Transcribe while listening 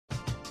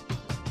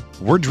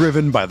We're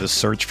driven by the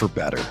search for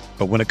better.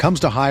 But when it comes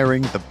to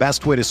hiring, the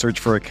best way to search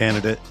for a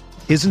candidate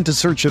isn't to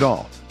search at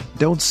all.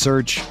 Don't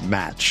search,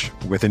 match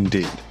with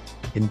Indeed.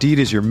 Indeed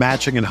is your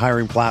matching and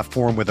hiring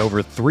platform with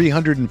over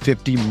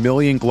 350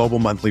 million global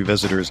monthly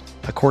visitors,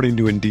 according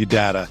to Indeed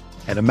data,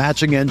 and a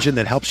matching engine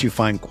that helps you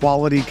find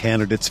quality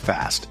candidates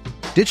fast.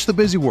 Ditch the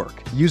busy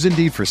work. Use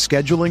Indeed for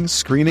scheduling,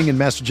 screening, and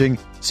messaging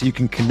so you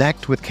can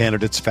connect with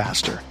candidates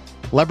faster.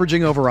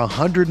 Leveraging over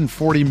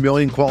 140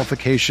 million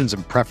qualifications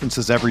and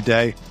preferences every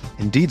day,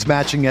 Indeed's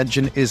matching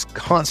engine is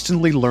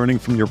constantly learning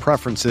from your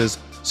preferences,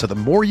 so the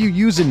more you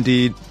use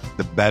Indeed,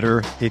 the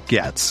better it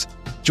gets.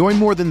 Join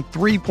more than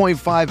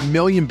 3.5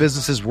 million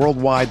businesses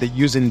worldwide that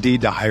use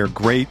Indeed to hire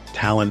great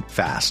talent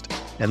fast.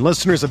 And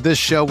listeners of this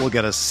show will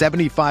get a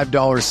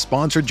 $75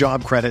 sponsored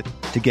job credit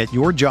to get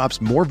your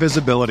jobs more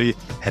visibility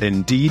at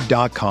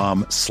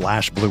Indeed.com/Blue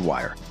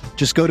Wire.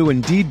 Just go to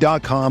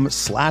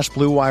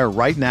Indeed.com/Blue Wire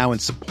right now and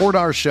support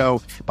our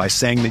show by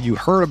saying that you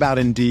heard about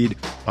Indeed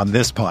on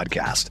this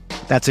podcast.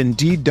 That's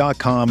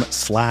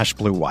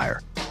Indeed.com/Blue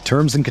Wire.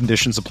 Terms and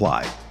conditions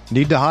apply.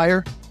 Need to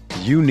hire?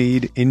 You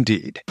need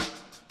Indeed.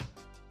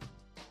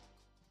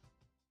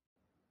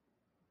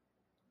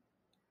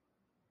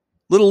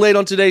 Little late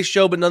on today's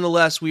show, but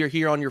nonetheless, we are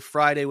here on your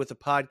Friday with a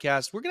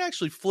podcast. We're going to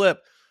actually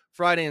flip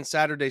Friday and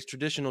Saturday's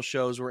traditional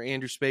shows where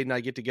Andrew Spayde and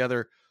I get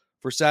together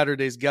for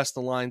Saturday's Guest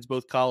the Lines,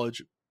 both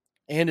college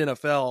and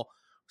NFL.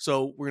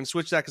 So we're going to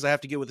switch that because I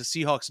have to get with a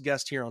Seahawks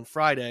guest here on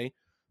Friday.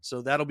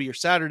 So that'll be your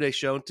Saturday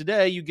show.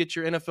 Today, you get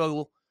your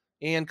NFL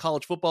and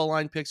college football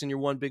line picks and your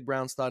one Big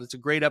Browns thought. It's a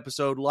great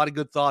episode. A lot of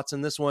good thoughts in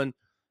this one.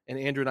 And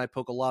Andrew and I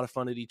poke a lot of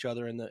fun at each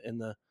other in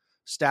the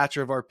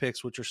stature of our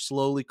picks, which are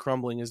slowly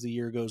crumbling as the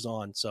year goes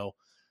on. So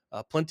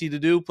plenty to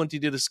do, plenty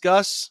to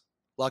discuss,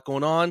 a lot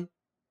going on.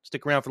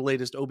 Stick around for the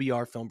latest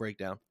OBR film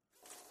breakdown.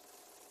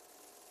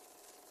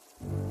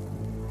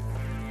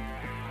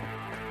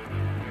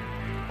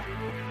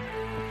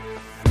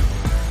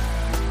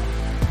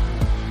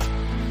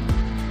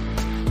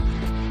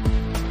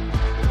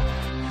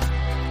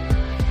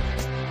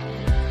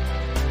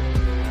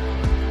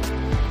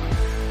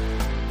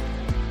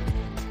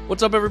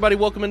 What's up, everybody?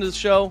 Welcome into the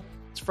show.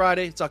 It's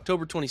Friday. It's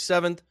October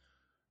 27th.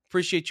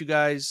 Appreciate you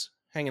guys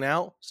hanging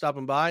out,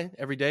 stopping by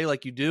every day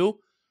like you do.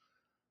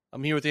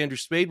 I'm here with Andrew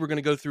Spayde. We're going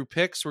to go through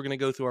picks. We're going to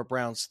go through our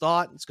Browns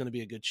thought. It's going to be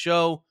a good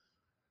show.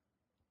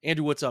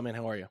 Andrew, what's up, man?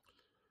 How are you?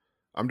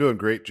 I'm doing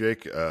great,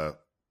 Jake.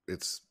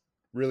 It's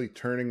really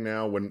turning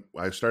now. When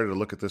I started to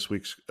look at this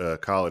week's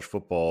college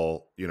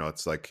football,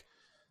 it's like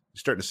you're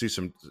starting to see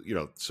some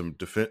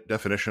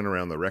definition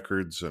around the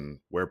records and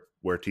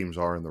where teams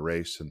are in the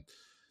race. And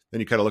then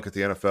you kind of look at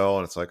the NFL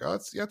and it's like,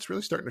 it's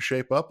really starting to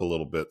shape up a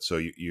little bit. So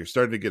you're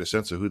starting to get a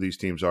sense of who these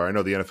teams are. I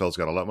know the NFL's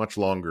got a much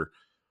longer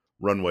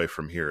runway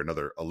from here,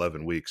 another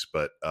 11 weeks,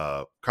 but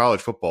college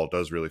football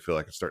does really feel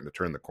like it's starting to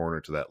turn the corner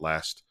to that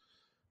last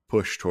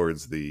push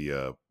towards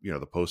the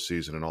the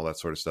postseason and all that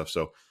sort of stuff.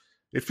 So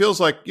it feels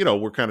like,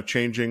 we're kind of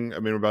changing. I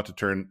mean, we're about to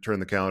turn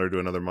the calendar to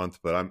another month,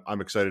 but I'm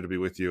excited to be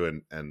with you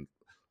and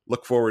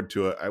look forward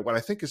to what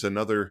I think is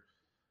another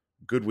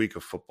good week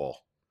of football.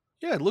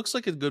 Yeah, it looks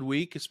like a good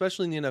week,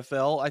 especially in the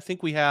NFL. I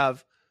think we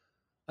have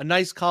a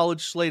nice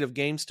college slate of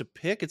games to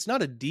pick. It's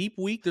not a deep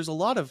week. There's a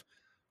lot of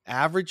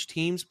average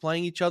teams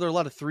playing each other, a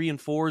lot of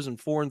 3-4s and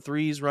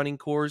 4-3s running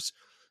course,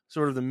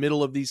 sort of the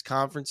middle of these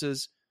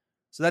conferences.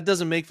 So that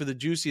doesn't make for the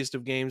juiciest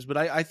of games. But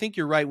I think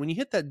you're right. When you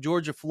hit that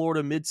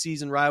Georgia-Florida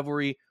midseason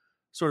rivalry,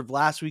 sort of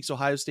last week's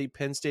Ohio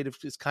State-Penn State,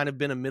 it's kind of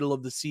been a middle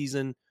of the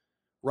season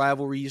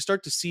rivalry. You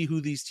start to see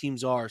who these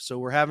teams are. So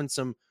we're having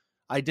some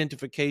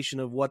identification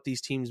of what these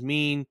teams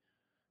mean,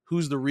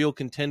 who's the real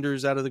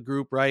contenders out of the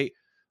group, right?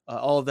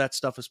 All of that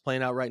stuff is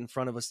playing out right in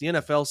front of us. The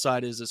NFL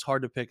side is as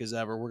hard to pick as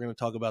ever. We're going to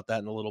talk about that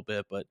in a little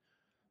bit, but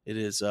it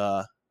is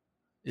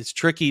it's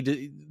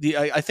tricky.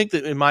 I think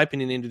that, in my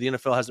opinion, Andrew, the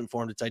NFL hasn't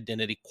formed its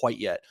identity quite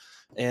yet.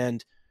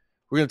 And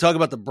we're going to talk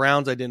about the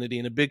Browns' identity,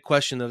 and a big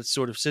question that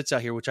sort of sits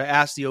out here, which I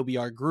asked the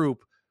OBR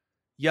group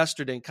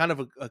yesterday, and kind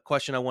of a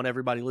question I want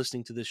everybody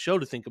listening to this show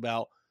to think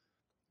about.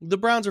 The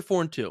Browns are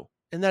 4-2,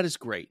 and that is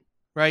great,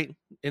 right?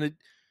 And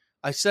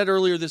I said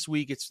earlier this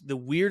week, it's the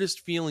weirdest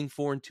feeling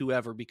 4-2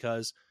 ever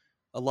because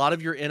a lot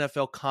of your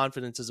NFL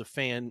confidence as a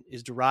fan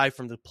is derived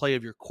from the play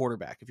of your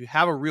quarterback. If you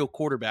have a real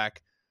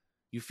quarterback,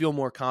 you feel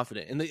more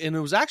confident. And it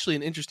was actually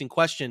an interesting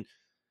question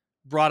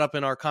brought up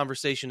in our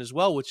conversation as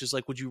well, which is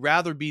like, would you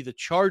rather be the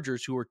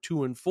Chargers who are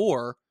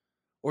 2-4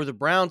 or the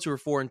Browns who are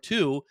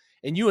 4-2?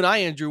 And you and I,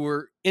 Andrew,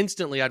 were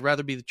instantly, I'd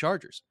rather be the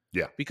Chargers.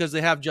 Yeah. Because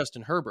they have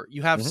Justin Herbert.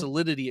 You have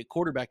solidity at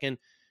quarterback. And,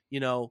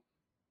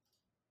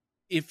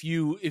 if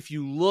you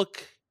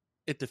look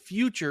at the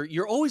future,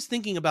 you're always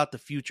thinking about the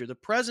future. The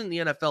present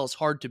in the NFL is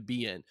hard to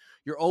be in.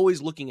 You're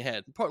always looking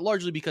ahead,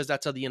 largely because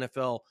that's how the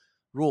NFL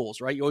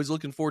rolls, right? You're always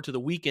looking forward to the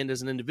weekend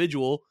as an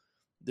individual.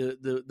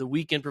 The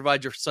weekend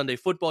provides your Sunday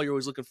football. You're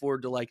always looking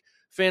forward to like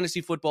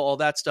fantasy football, all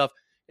that stuff.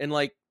 And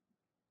like,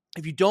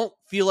 if you don't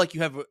feel like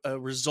you have a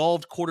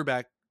resolved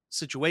quarterback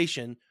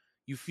situation,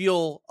 you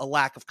feel a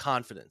lack of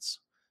confidence.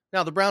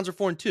 Now the Browns are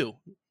 4-2.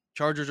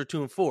 Chargers are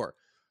 2-4.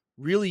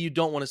 really you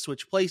don't want to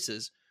switch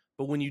places.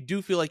 But when you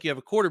do feel like you have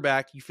a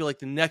quarterback, you feel like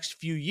the next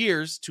few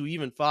years to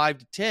even 5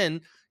 to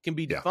 10 can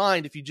be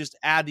defined if you just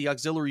add the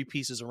auxiliary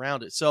pieces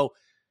around it. So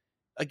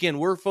again,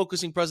 we're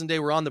focusing present day.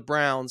 We're on the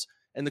Browns.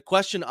 And the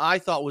question I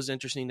thought was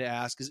interesting to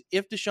ask is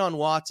if Deshaun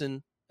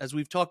Watson, as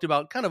we've talked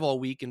about kind of all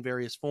week in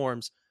various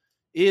forms,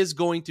 is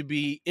going to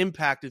be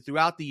impacted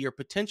throughout the year,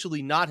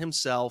 potentially not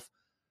himself,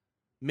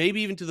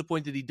 maybe even to the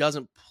point that he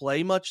doesn't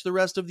play much the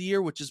rest of the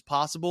year, which is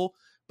possible.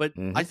 But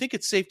I think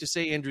it's safe to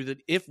say, Andrew,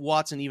 that if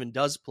Watson even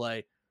does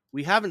play,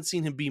 we haven't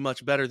seen him be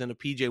much better than a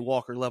PJ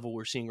Walker level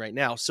we're seeing right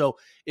now. So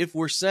if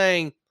we're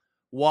saying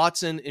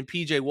Watson and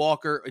PJ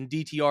Walker and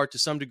DTR to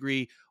some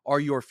degree are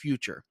your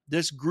future,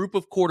 this group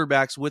of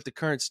quarterbacks with the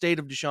current state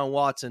of Deshaun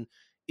Watson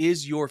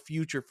is your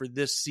future for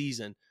this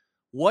season.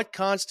 What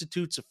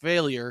constitutes a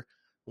failure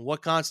and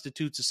what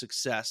constitutes a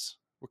success?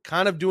 We're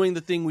kind of doing the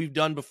thing we've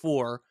done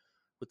before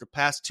with the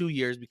past 2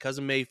 years because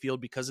of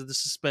Mayfield, because of the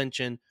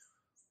suspension.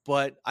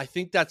 But I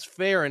think that's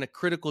fair in a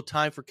critical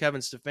time for Kevin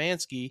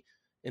Stefanski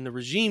in the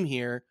regime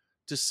here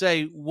to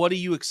say, what do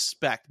you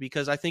expect?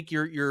 Because I think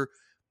you're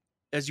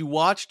as you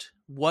watched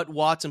what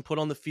Watson put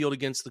on the field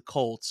against the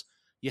Colts,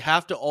 you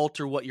have to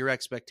alter what your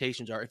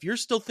expectations are. If you're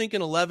still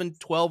thinking 11,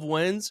 12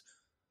 wins,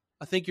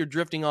 I think you're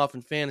drifting off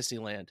in fantasy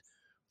land.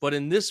 But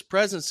in this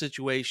present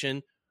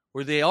situation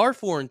where they are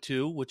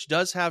 4-2, which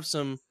does have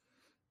some,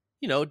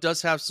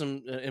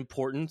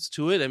 importance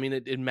to it. I mean,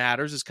 it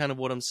matters is kind of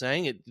what I'm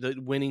saying.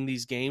 Winning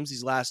these games,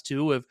 these last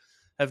two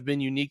have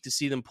been unique to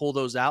see them pull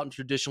those out, and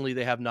traditionally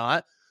they have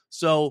not.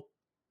 So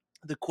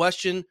the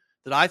question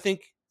that I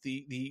think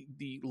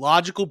the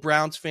logical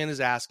Browns fan is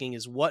asking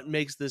is what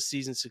makes this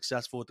season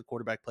successful with the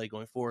quarterback play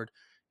going forward?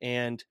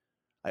 And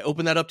I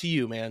open that up to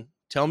you, man.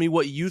 Tell me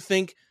what you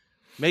think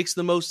makes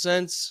the most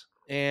sense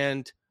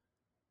and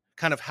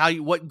kind of how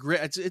you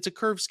it's a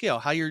curved scale,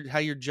 how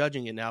you're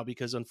judging it now,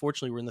 because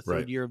unfortunately we're in the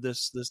third year of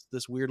this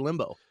weird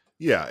limbo.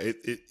 Yeah,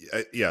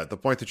 the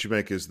point that you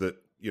make is that,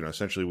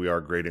 essentially we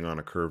are grading on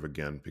a curve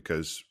again,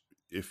 because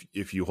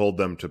if you hold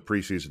them to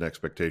preseason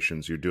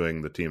expectations, you're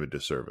doing the team a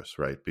disservice,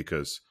 right?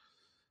 Because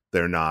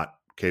they're not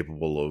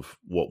capable of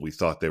what we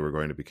thought they were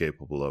going to be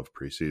capable of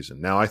preseason.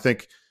 Now, I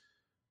think,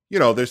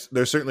 there's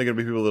certainly going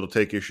to be people that'll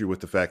take issue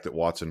with the fact that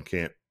Watson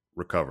can't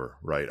recover,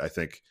 right? I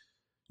think,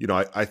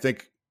 I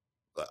think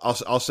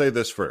I'll say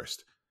this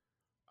first.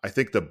 I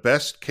think the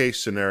best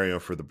case scenario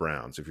for the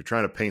Browns, if you're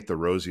trying to paint the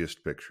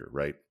rosiest picture,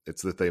 right,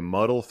 it's that they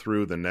muddle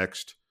through the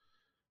next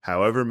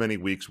however many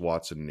weeks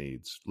Watson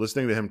needs.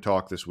 Listening to him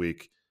talk this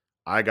week,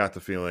 I got the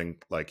feeling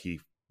like he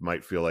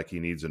might feel like he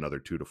needs another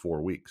 2 to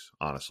 4 weeks,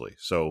 honestly.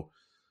 So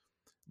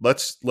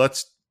let's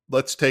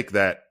take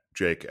that,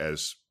 Jake,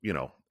 as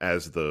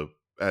as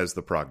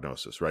the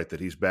prognosis, right? That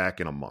he's back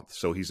in a month.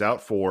 So he's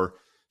out for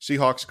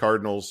Seahawks,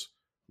 Cardinals,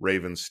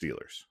 Ravens,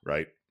 Steelers,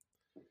 right?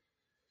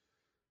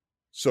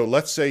 So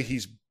let's say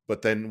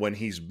but then when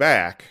he's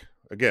back,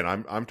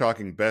 again, I'm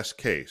talking best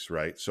case,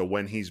 right? So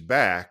when he's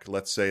back,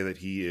 let's say that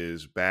he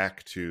is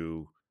back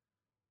to,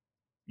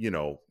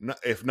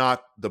 if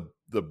not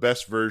the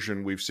best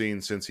version we've seen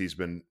since he's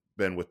been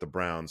with the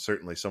Browns,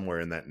 certainly somewhere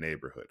in that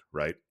neighborhood,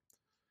 right?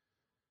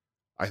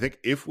 I think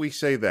if we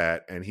say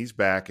that and he's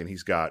back and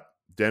he's got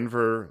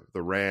Denver,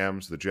 the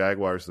Rams, the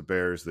Jaguars, the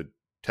Bears, the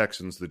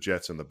Texans, the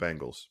Jets, and the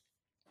Bengals,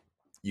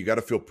 you got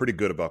to feel pretty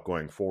good about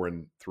going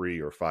 4-3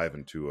 or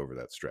 5-2 over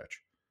that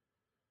stretch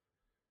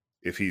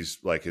if he's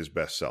like his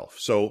best self.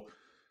 So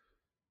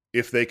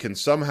if they can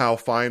somehow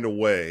find a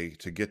way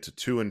to get to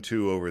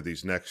 2-2 over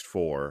these next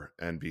 4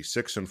 and be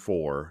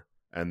 6-4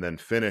 and then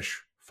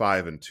finish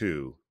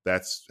 5-2,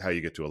 that's how you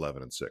get to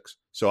 11-6.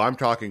 So I'm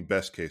talking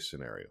best case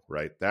scenario,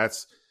 right?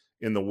 That's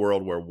in the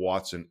world where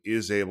Watson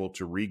is able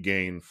to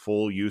regain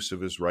full use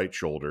of his right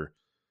shoulder,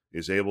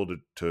 is able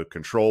to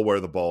control where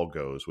the ball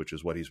goes, which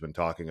is what he's been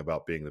talking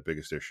about being the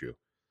biggest issue.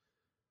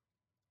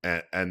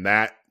 And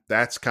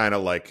that's kind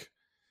of like,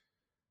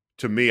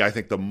 to me, I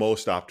think the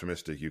most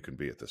optimistic you can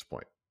be at this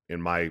point. In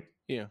my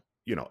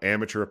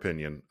amateur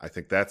opinion, I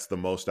think that's the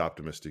most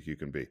optimistic you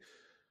can be.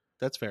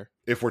 That's fair.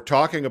 If we're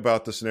talking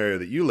about the scenario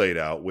that you laid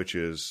out, which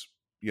is,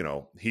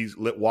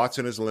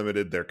 Watson is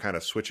limited. They're kind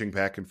of switching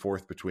back and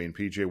forth between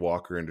PJ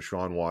Walker and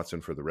Deshaun Watson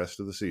for the rest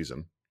of the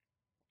season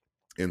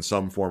in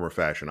some form or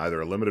fashion, either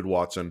a limited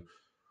Watson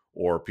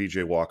or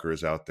PJ Walker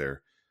is out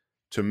there.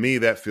 To me,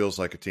 that feels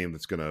like a team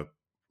that's going to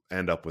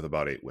end up with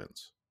about 8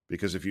 wins.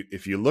 Because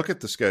if you look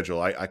at the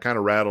schedule, I kind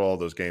of rattle all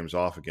those games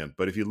off again,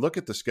 but if you look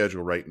at the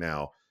schedule right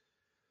now,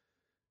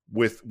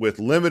 with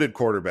limited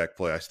quarterback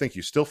play, I think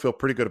you still feel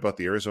pretty good about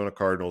the Arizona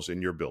Cardinals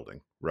in your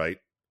building, right?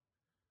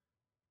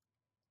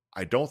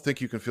 I don't think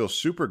you can feel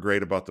super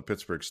great about the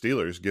Pittsburgh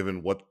Steelers,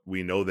 given what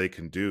we know they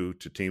can do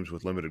to teams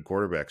with limited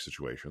quarterback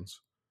situations.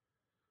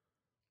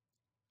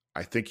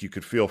 I think you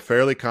could feel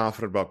fairly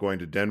confident about going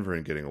to Denver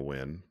and getting a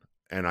win,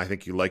 and I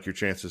think you like your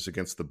chances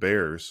against the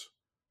Bears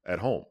at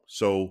home.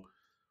 So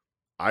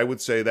I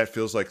would say that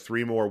feels like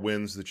 3 more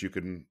wins that you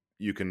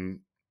can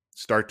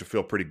start to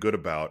feel pretty good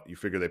about. You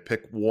figure they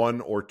pick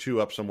 1 or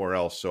 2 up somewhere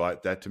else. So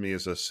that to me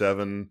is a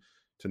 7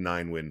 to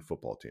 9 win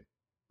football team.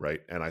 right?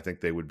 And I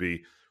think they would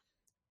be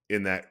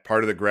in that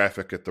part of the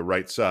graphic at the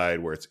right side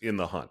where it's in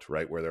the hunt,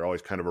 right? Where they're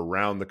always kind of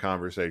around the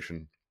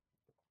conversation.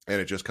 And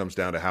it just comes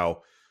down to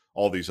how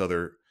all these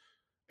other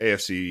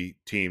AFC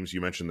teams, you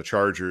mentioned the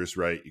Chargers,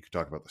 right? You can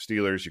talk about the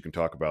Steelers. You can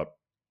talk about,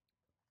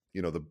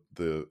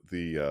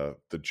 the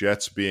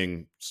Jets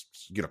being,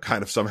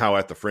 kind of somehow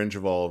at the fringe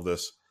of all of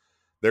this.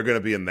 They're going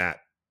to be in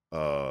that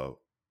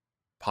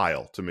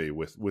pile to me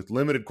with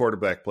limited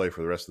quarterback play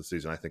for the rest of the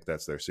season. I think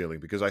that's their ceiling,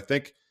 because I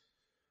think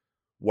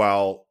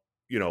while,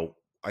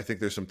 I think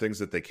there's some things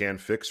that they can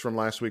fix from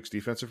last week's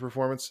defensive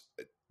performance,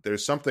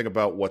 there's something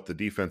about what the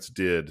defense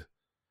did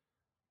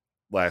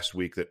last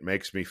week that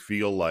makes me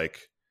feel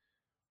like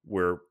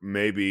we're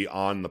maybe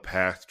on the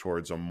path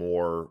towards a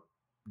more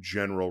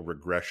general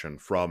regression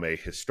from a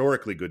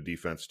historically good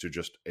defense to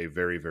just a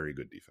very, very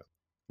good defense.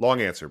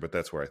 Long answer, but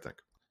that's where I think.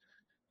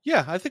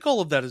 Yeah, I think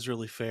all of that is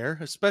really fair,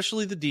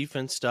 especially the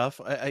defense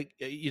stuff. I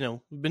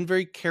been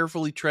very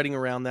carefully treading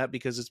around that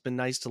because it's been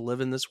nice to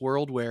live in this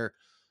world where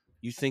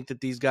you think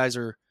that these guys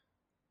are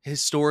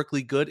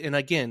historically good. And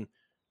again,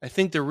 I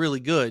think they're really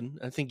good.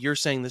 I think you're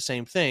saying the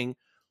same thing,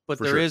 but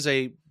For there sure. is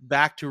a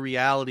back to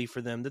reality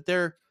for them that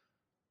they're,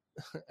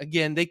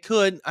 again, they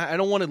could, I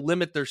don't want to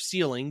limit their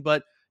ceiling,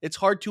 but it's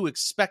hard to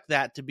expect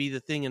that to be the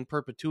thing in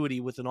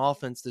perpetuity with an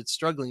offense that's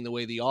struggling the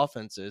way the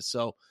offense is.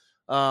 So,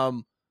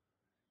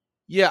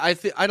 yeah,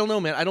 I don't know,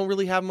 man. I don't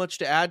really have much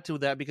to add to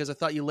that because I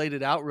thought you laid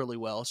it out really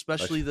well,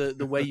 especially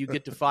the way you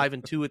get to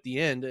 5-2 at the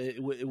end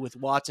with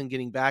Watson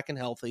getting back and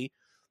healthy.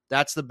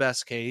 That's the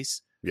best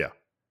case. Yeah.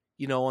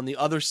 On the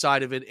other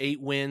side of it, 8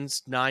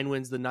 wins, 9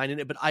 wins, the 9 in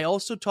it. But I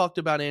also talked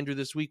about, Andrew,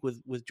 this week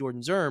with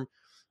Jordan Zerm,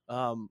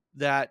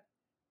 that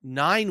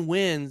 9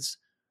 wins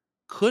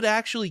could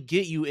actually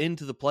get you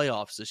into the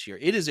playoffs this year.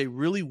 It is a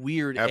really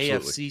weird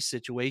Absolutely. AFC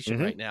situation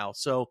right now.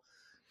 So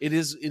it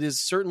is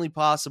certainly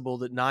possible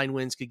that 9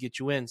 wins could get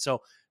you in.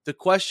 So the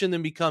question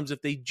then becomes,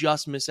 if they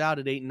just miss out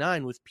at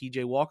 8-9 with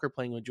PJ Walker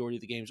playing a majority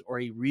of the games or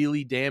a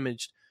really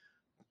damaged,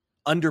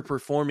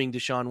 underperforming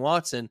Deshaun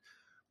Watson,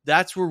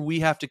 that's where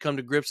we have to come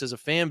to grips as a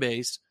fan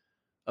base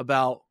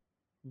about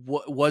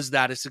was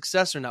that a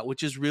success or not,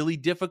 which is really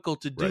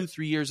difficult to do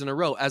 3 years in a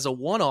row. As a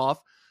one-off,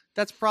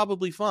 that's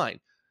probably fine.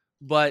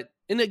 But,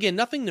 and again,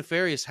 nothing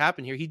nefarious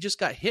happened here. He just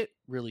got hit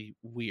really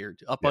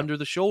weird up under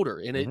the shoulder,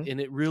 and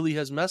it really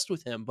has messed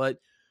with him. But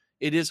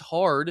it is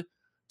hard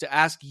to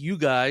ask you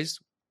guys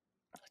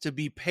to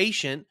be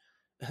patient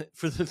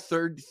for the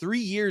 3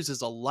 years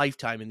is a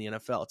lifetime in the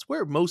NFL. It's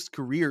where most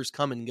careers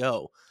come and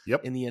go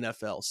in the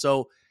NFL.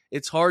 So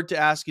it's hard to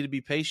ask you to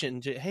be patient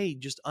and to, hey,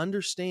 just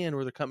understand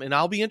where they're coming. And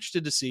I'll be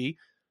interested to see,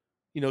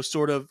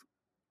 sort of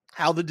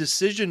how the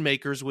decision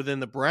makers within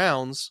the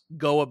Browns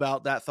go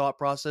about that thought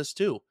process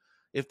too.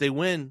 If they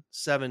win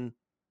 7, I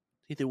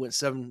think they went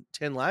 7-10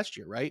 last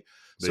year, right?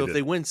 If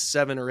they win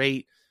 7 or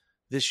 8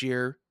 this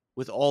year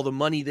with all the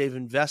money they've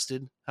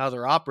invested, how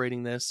they're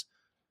operating this,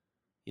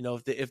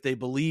 if they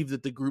believe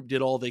that the group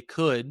did all they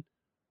could,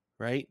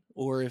 right?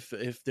 Or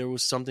if there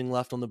was something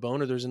left on the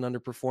bone, or there's an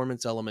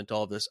underperformance element to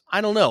all of this.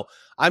 I don't know.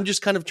 I'm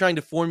just kind of trying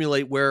to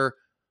formulate where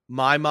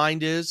my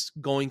mind is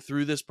going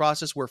through this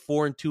process, where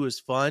 4-2 is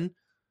fun,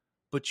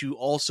 but you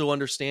also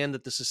understand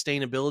that the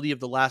sustainability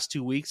of the last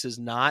 2 weeks is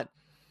not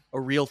a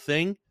real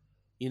thing.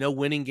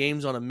 Winning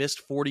games on a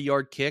missed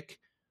 40-yard kick,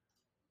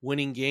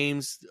 winning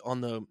games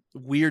on the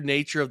weird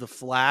nature of the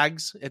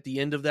flags at the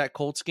end of that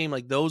Colts game,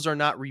 like those are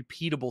not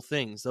repeatable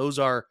things. Those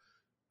are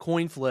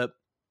coin flip,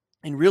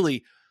 and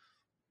really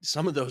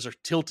some of those are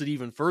tilted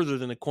even further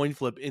than a coin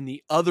flip in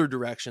the other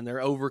direction.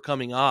 They're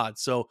overcoming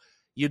odds. So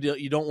you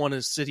don't want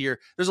to sit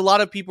here. There's a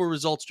lot of people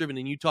results driven,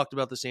 and you talked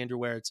about this, Andrew,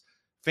 where it's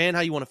fan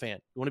how you want to fan.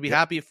 You want to be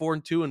happy at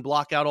 4-2 and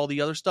block out all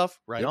the other stuff?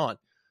 Right on.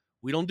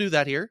 We don't do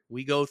that here.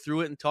 We go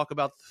through it and talk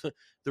about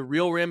the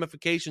real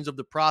ramifications of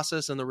the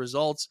process and the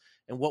results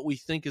and what we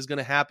think is going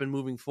to happen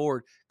moving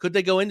forward. Could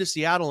they go into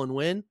Seattle and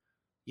win?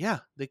 Yeah,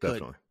 they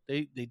could.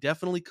 Definitely. They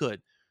definitely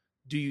could.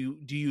 Do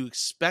you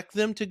expect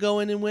them to go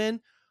in and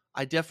win?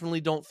 I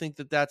definitely don't think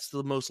that that's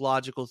the most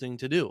logical thing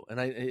to do.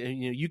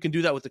 And you can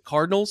do that with the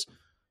Cardinals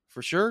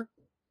for sure,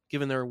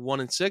 given they're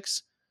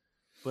 1-6.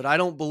 But I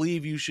don't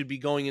believe you should be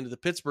going into the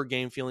Pittsburgh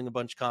game feeling a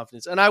bunch of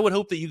confidence. And I would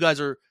hope that you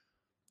guys are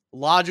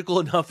logical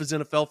enough as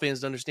NFL fans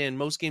to understand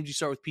most games you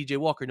start with PJ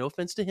Walker, no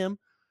offense to him,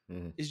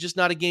 is just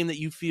not a game that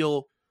you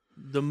feel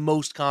the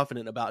most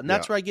confident about. And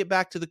that's where I get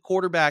back to the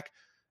quarterback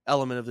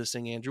element of this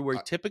thing, Andrew, where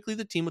typically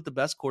the team with the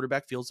best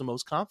quarterback feels the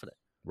most confident.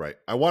 Right.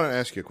 I want to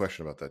ask you a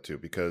question about that too,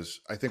 because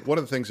I think one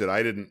of the things that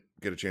I didn't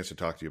get a chance to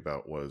talk to you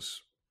about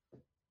was,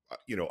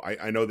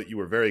 I know that you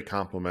were very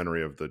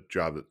complimentary of the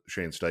job that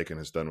Shane Steichen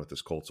has done with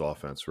this Colts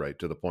offense, right?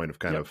 To the point of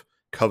kind of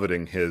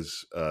coveting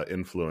his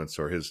influence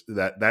or his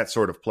that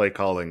sort of play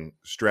calling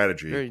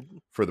strategy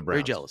for the Browns.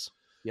 Very jealous.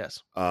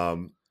 Yes.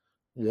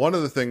 One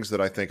of the things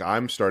that I think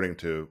I'm starting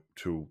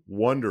to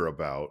wonder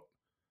about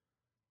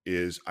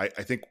is I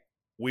think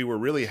we were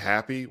really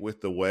happy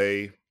with the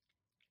way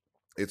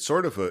it's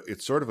sort of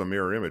a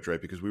mirror image,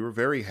 right? Because we were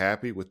very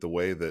happy with the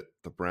way that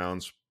the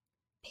Browns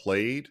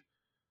played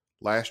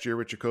last year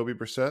with Jacoby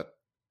Brissett.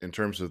 in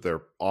terms of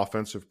their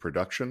offensive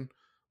production,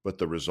 but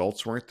the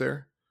results weren't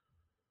there.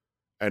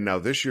 And now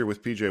this year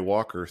with PJ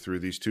Walker, through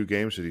these 2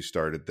 games that he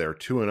started, they're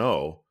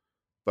 2-0.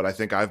 But I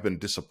think I've been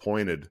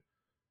disappointed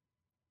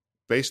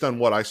based on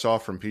what I saw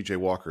from PJ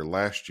Walker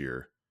last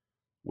year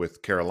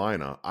with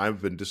Carolina.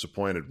 I've been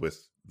disappointed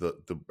with the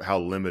how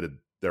limited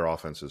their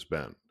offense has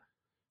been.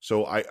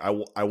 So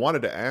I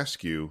wanted to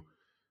ask you,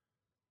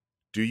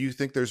 do you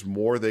think there's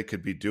more they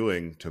could be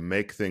doing to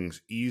make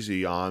things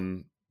easy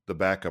on the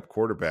backup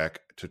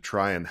quarterback to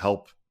try and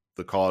help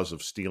the cause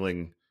of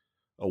stealing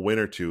a win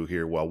or two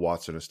here while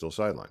Watson is still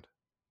sidelined?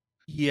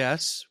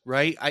 Yes,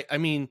 right? I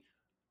mean,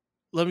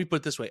 let me put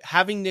it this way.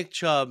 Having Nick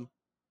Chubb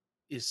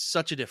is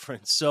such a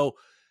difference. So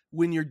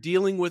when you're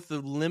dealing with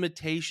the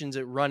limitations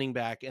at running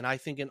back, and I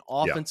think an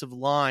offensive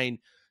line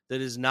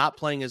that is not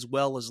playing as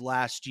well as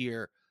last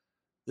year,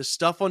 the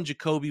stuff on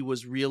Jacoby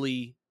was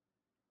really,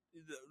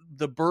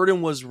 the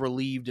burden was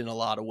relieved in a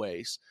lot of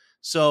ways.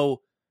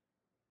 So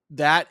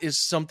that is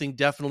something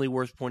definitely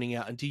worth pointing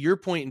out. And to your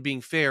point, and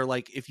being fair,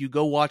 like if you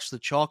go watch the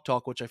Chalk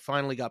Talk, which I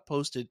finally got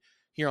posted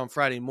here on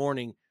Friday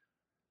morning,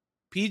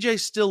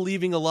 PJ's still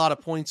leaving a lot of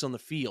points on the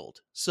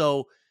field.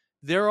 So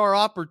there are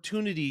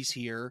opportunities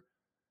here.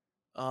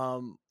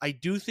 I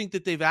do think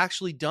that they've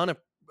actually done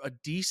a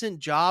decent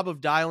job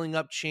of dialing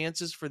up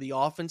chances for the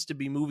offense to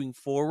be moving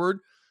forward.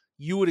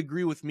 You would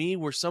agree with me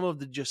where some of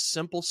the just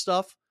simple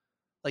stuff,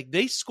 like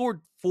they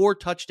scored 4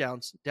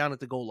 touchdowns down at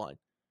the goal line,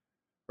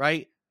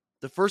 right?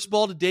 The first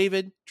ball to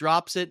David,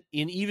 drops it.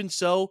 And even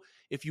so,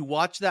 if you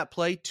watch that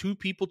play, 2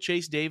 people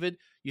chase David.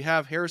 You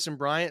have Harrison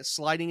Bryant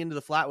sliding into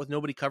the flat with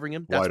nobody covering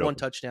him. That's one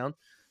touchdown.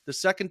 The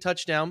second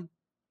touchdown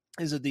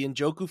is at the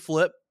Njoku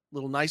flip,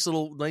 nice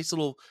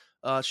little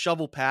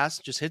shovel pass,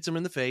 just hits him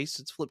in the face.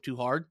 It's flipped too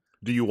hard.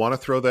 Do you want to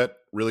throw that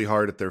really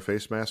hard at their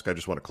face mask? I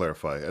just want to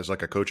clarify. As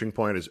like a coaching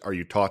point, are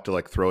you taught to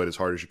like throw it as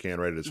hard as you can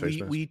right at his face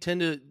mask? We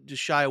tend to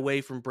shy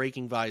away from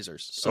breaking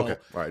visors. So okay.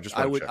 All right. Just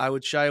I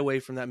would shy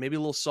away from that. Maybe a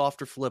little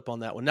softer flip on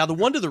that one. Now, the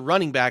one to the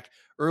running back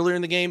earlier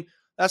in the game,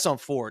 that's on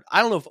Ford.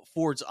 I don't know if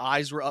Ford's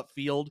eyes were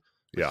upfield,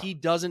 but he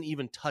doesn't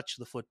even touch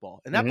the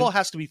football. And that ball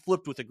has to be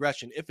flipped with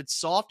aggression. If it's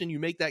soft and you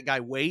make that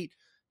guy wait,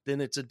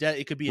 then it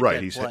could be a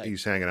dead play.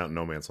 He's hanging out in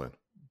no man's land.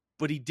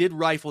 But he did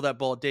rifle that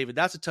ball at David.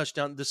 That's a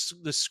touchdown.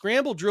 The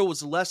scramble drill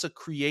was less a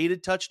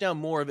created touchdown.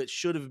 More of it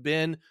should have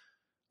been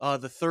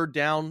the third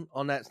down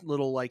on that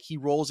little, like he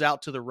rolls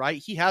out to the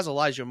right. He has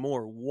Elijah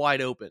Moore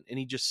wide open, and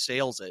he just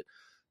sails it.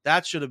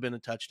 That should have been a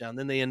touchdown.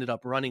 Then they ended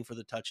up running for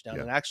the touchdown.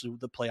 And actually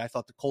the play, I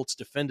thought the Colts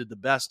defended the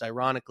best,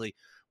 ironically.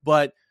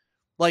 But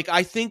like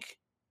I think,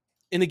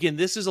 and again,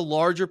 this is a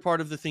larger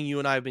part of the thing you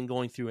and I have been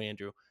going through,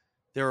 Andrew.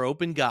 There are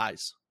open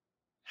guys.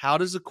 How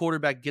does the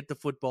quarterback get the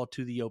football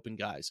to the open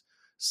guys?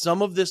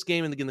 Some of this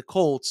game in the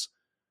Colts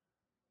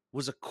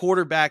was a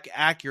quarterback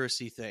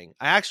accuracy thing.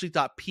 I actually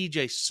thought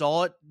PJ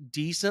saw it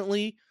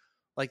decently.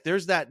 Like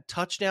there's that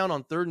touchdown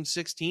on 3rd and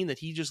 16 that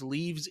he just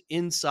leaves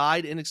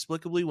inside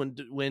inexplicably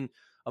when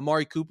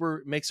Amari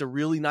Cooper makes a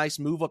really nice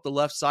move up the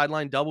left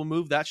sideline, double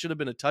move. That should have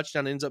been a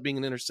touchdown. It ends up being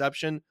an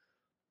interception.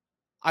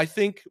 I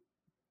think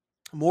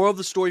more of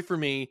the story for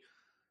me,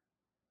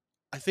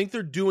 I think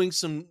they're doing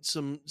some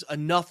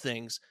enough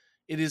things.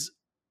 It is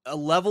a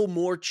level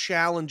more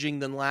challenging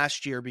than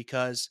last year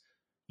because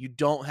you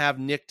don't have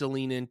Nick to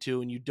lean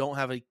into and you don't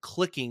have a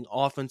clicking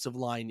offensive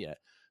line yet.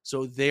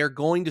 So they're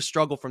going to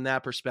struggle from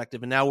that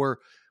perspective. And now we're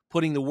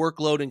putting the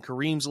workload in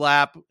Kareem's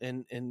lap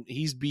and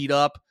he's beat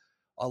up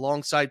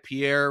alongside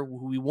Pierre,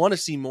 who we want to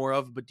see more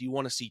of, but do you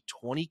want to see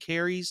 20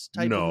 carries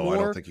type of more? No,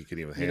 I don't think he could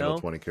even handle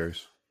 20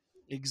 carries.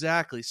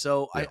 Exactly.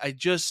 So yeah. I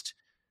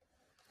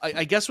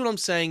guess what I'm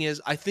saying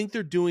is I think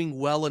they're doing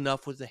well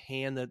enough with the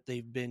hand that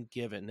they've been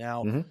given.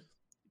 Now,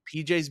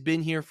 PJ's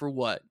been here for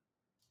what?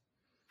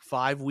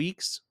 5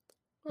 weeks?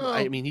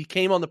 I mean, he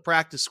came on the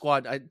practice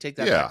squad. I take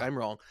that back. I'm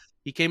wrong.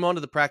 He came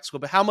onto the practice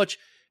squad, but how much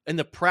in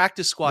the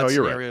practice squad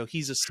scenario,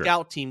 he's a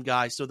scout team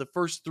guy. So the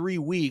first 3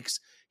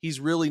 weeks, he's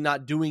really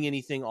not doing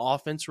anything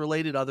offense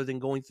related other than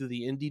going through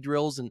the indie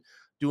drills and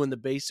doing the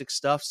basic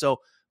stuff. So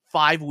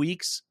 5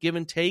 weeks, give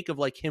and take, of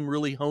like him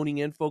really honing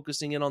in,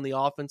 focusing in on the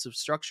offensive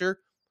structure.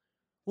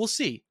 We'll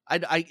see.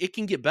 It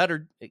can get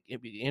better.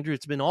 Andrew,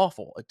 it's been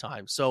awful at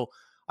times. So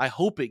I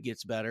hope it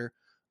gets better.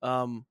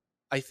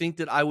 I think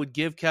that I would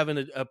give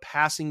Kevin a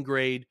passing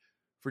grade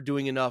for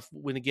doing enough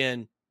when,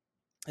 again,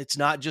 it's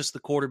not just the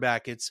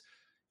quarterback. It's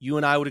you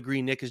and I would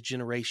agree Nick is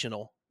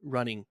generational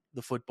running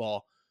the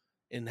football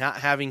and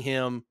having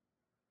him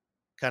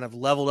kind of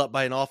leveled up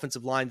by an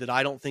offensive line that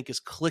I don't think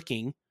is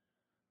clicking.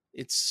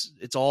 It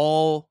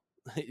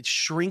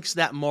shrinks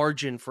that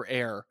margin for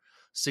error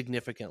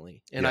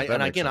significantly. And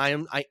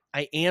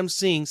I am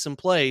seeing some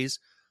plays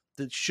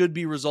that should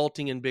be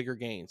resulting in bigger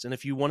gains. And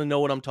if you want to know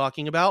what I'm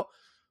talking about,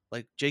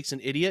 like Jake's an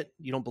idiot,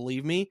 you don't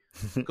believe me,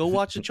 go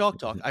watch the Chalk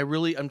Talk.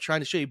 I'm trying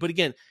to show you. But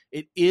again,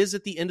 it is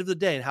at the end of the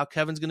day, and how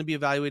Kevin's going to be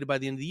evaluated by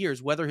the end of the year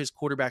is whether his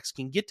quarterbacks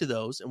can get to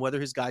those and whether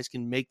his guys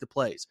can make the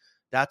plays.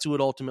 That's who it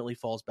ultimately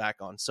falls back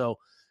on. So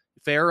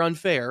fair or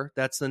unfair,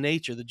 that's the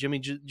nature. The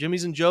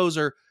Jimmys and Joes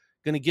are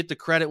going to get the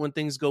credit when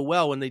things go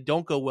well. When they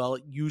don't go well,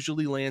 it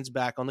usually lands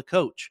back on the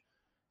coach.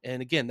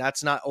 And again,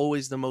 that's not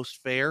always the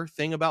most fair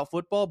thing about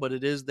football, but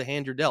it is the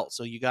hand you're dealt.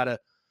 So you got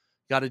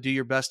to do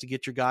your best to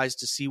get your guys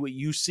to see what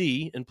you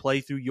see and play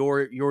through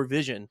your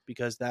vision,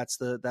 because that's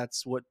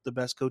what the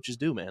best coaches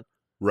do, man.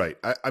 Right.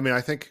 I mean,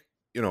 I think,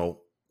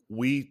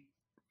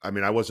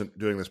 I wasn't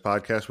doing this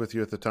podcast with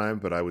you at the time,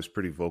 but I was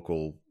pretty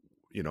vocal,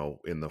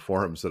 in the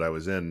forums that I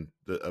was in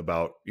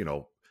about,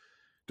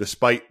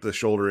 despite the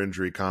shoulder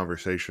injury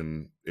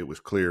conversation, it was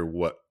clear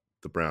what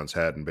the Browns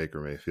had in Baker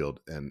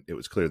Mayfield, and it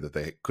was clear that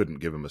they couldn't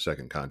give him a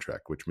second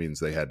contract, which means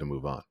they had to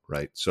move on,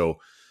 right? So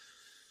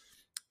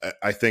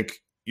I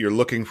think you're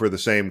looking for the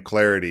same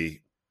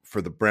clarity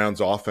for the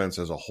Browns offense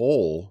as a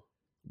whole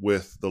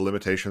with the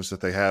limitations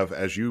that they have,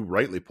 as you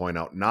rightly point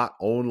out, not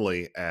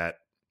only at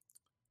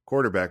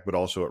quarterback, but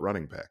also at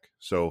running back.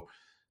 So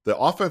the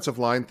offensive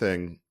line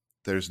thing,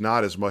 there's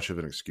not as much of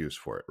an excuse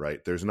for it,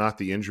 right? There's not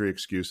the injury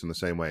excuse in the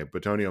same way.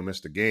 Bitonio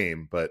missed a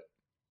game, but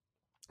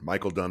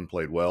Michael Dunn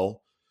played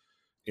well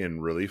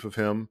in relief of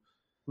him.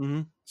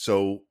 Mm-hmm.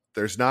 So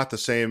there's not the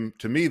same,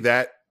 to me,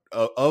 that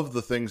of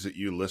the things that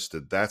you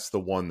listed, that's the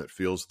one that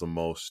feels the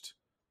most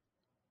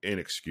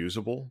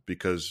inexcusable,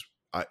 because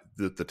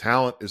the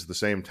talent is the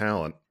same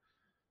talent.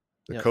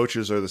 The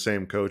coaches are the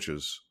same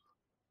coaches.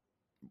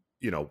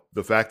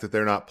 The fact that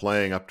they're not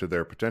playing up to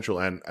their potential,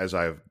 and as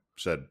I've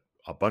said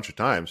a bunch of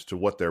times, to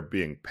what they're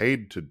being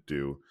paid to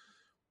do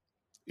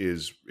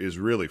is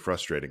really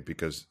frustrating,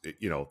 because,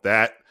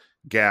 that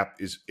gap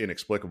is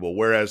inexplicable.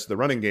 Whereas the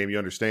running game, you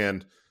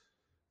understand,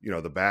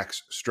 the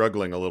back's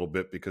struggling a little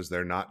bit because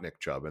they're not Nick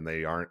Chubb and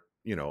they aren't,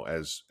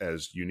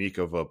 as unique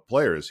of a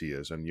player as he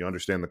is. And you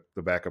understand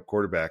the backup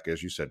quarterback,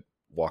 as you said,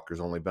 Walker's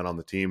only been on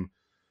the team,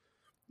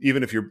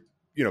 even if you're,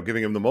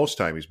 giving him the most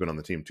time, he's been on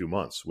the team 2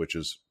 months, which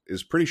is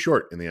pretty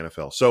short in the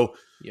NFL. So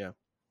yeah,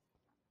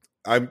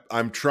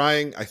 I'm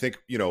trying, I think,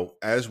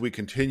 as we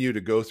continue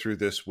to go through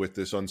this with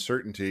this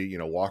uncertainty,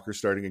 Walker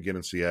starting again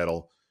in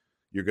Seattle,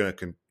 you're going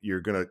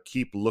to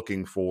keep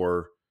looking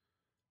for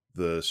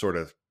the sort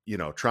of,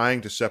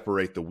 trying to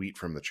separate the wheat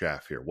from the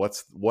chaff here.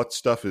 What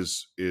stuff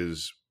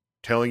is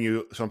telling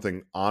you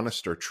something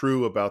honest or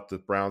true about the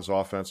Browns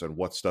offense, and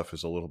what stuff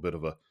is a little bit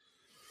of a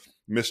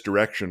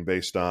misdirection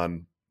based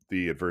on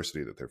the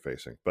adversity that they're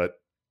facing. But,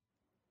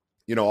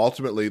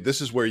 ultimately this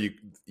is where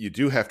you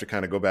do have to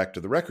kind of go back to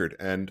the record.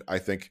 And I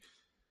think,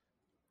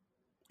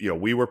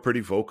 we were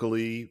pretty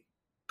vocally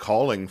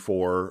calling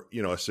for,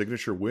 a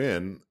signature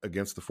win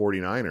against the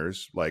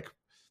 49ers. Like,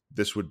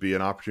 this would be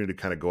an opportunity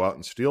to kind of go out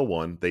and steal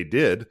one. They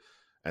did.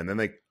 And then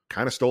they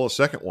kind of stole a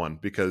second one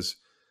because,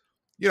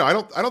 I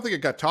don't think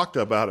it got talked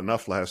about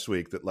enough last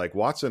week that, like,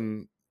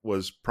 Watson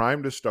was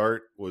primed to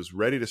start, was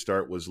ready to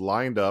start, was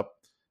lined up,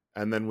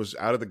 and then was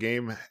out of the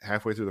game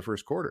halfway through the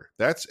first quarter.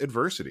 That's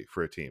adversity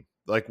for a team.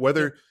 Like,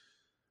 whether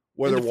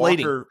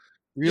Walker,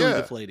 really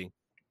deflating.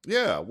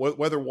 Yeah.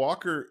 Whether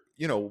Walker,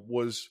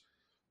 was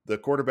the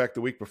quarterback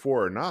the week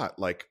before or not,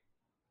 like,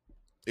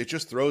 it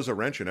just throws a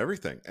wrench in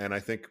everything. And I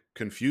think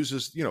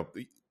confuses,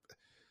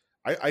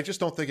 I just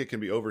don't think it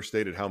can be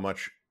overstated how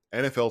much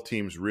NFL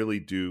teams really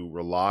do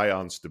rely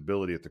on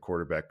stability at the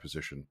quarterback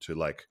position to,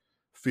 like,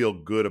 feel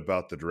good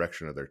about the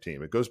direction of their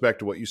team. It goes back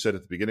to what you said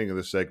at the beginning of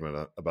this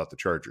segment about the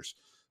Chargers.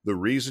 The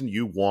reason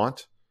you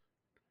want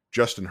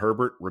Justin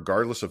Herbert,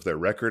 regardless of their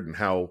record and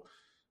how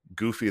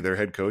goofy their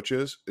head coach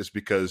is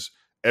because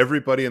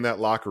everybody in that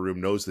locker room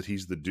knows that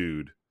he's the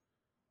dude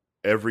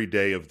every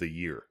day of the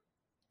year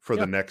for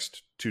the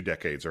next 2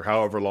 decades or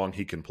however long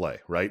he can play,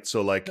 right?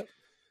 So, like,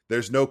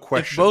 there's no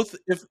question.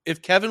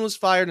 If Kevin was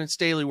fired and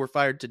Staley were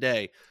fired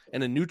today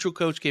and a neutral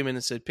coach came in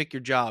and said, pick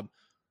your job,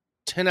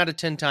 10 out of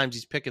 10 times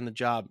he's picking the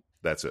job.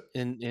 That's it.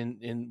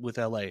 In with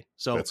LA.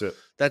 So that's it.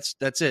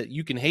 That's it.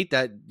 You can hate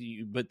that,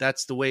 but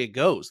that's the way it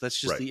goes. That's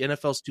just the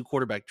NFL's too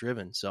quarterback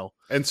driven. So,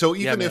 and so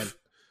even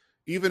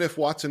if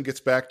Watson gets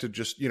back to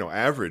just,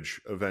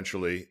 average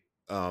eventually,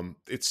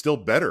 it's still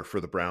better for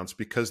the Browns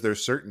because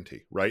there's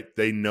certainty, right?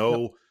 They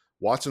know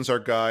Watson's our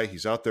guy.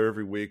 He's out there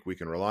every week. We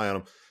can rely on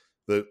him.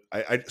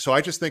 So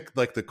I just think,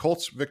 like, the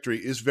Colts victory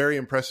is very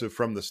impressive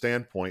from the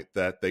standpoint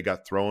that they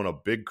got thrown a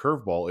big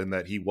curveball in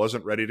that he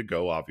wasn't ready to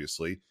go,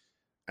 obviously,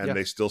 and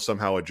they still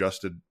somehow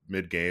adjusted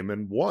mid-game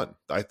and won.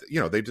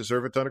 They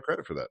deserve a ton of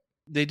credit for that.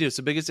 They do. It's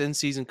the biggest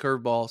in-season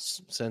curveball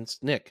since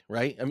Nick,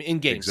 right? I mean,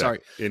 in-game.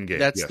 Exactly. Sorry, in-game.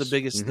 That's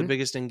the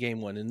biggest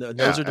in-game one, and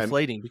those are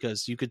deflating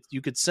because you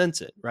could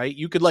sense it, right?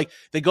 You could, like,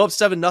 they go up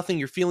 7-0.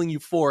 You're feeling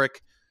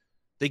euphoric.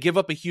 They give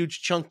up a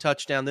huge chunk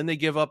touchdown. Then they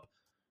give up,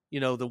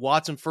 the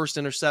Watson first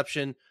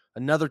interception,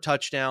 another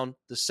touchdown,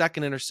 the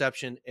second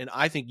interception. And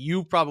I think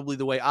you probably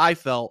the way I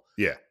felt,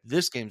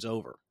 this game's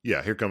over.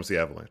 Yeah, here comes the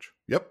avalanche.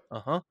 Yep.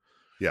 Uh-huh.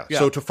 Yeah.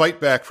 So to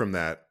fight back from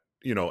that,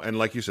 and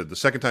like you said, the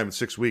second time in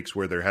 6 weeks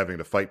where they're having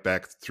to fight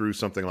back through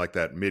something like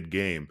that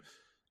mid-game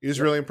is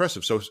really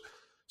impressive.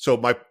 So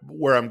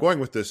where I'm going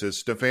with this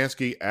is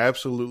Stefanski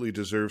absolutely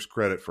deserves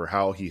credit for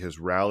how he has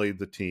rallied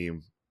the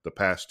team the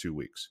past 2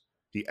 weeks.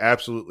 He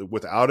absolutely,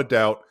 without a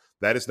doubt,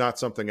 that is not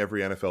something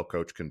every NFL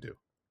coach can do.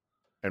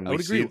 And I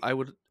would agree. I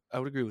would I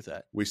would agree with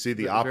that. We see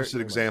the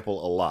opposite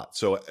example a lot.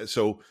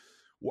 So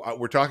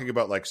we're talking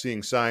about like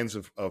seeing signs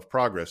of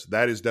progress.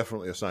 That is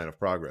definitely a sign of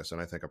progress,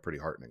 and I think a pretty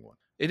heartening one.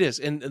 It is.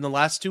 And in the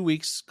last 2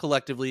 weeks,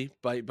 collectively,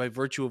 by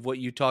virtue of what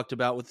you talked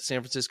about with the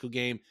San Francisco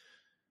game,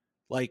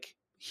 like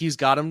he's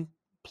got them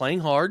playing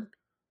hard.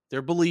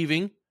 They're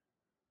believing.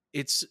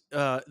 It's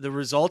the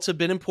results have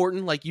been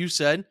important, like you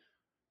said.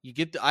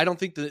 I don't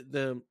think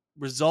the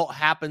result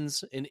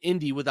happens in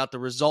Indy without the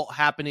result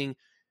happening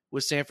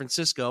with San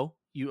Francisco.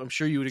 I'm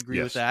sure you would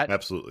agree with that.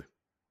 Absolutely.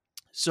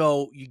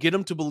 So you get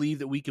them to believe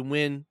that we can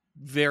win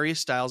various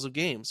styles of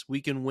games.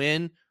 We can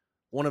win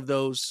one of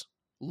those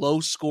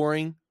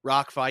low-scoring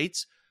rock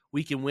fights.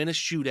 We can win a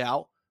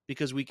shootout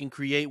because we can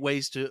create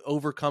ways to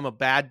overcome a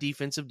bad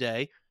defensive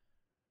day.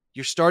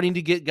 You're starting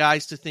to get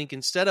guys to think,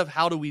 instead of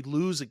how do we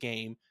lose a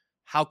game,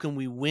 how can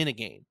we win a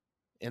game?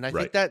 And I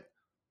think that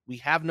we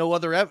have no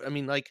other I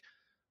mean, like,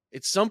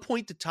 at some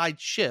point the tide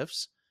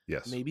shifts.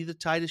 Yes. Maybe the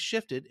tide has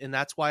shifted, and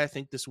that's why I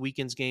think this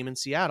weekend's game in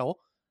Seattle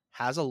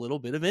has a little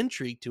bit of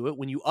intrigue to it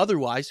when you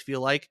otherwise feel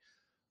like,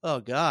 oh,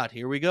 God,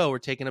 here we go. We're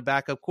taking a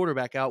backup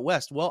quarterback out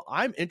west. Well,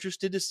 I'm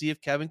interested to see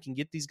if Kevin can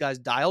get these guys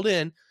dialed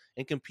in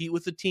and compete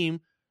with a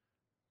team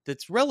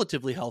that's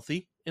relatively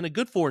healthy and a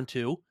good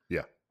 4-2.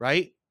 Yeah.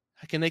 Right?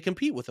 Can they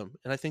compete with them?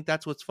 And I think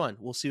that's what's fun.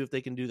 We'll see if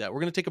they can do that. We're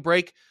going to take a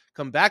break,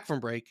 come back from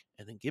break,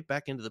 and then get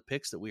back into the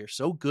picks that we are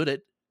so good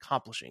at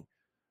accomplishing.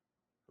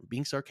 I'm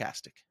being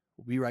sarcastic.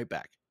 We'll be right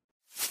back.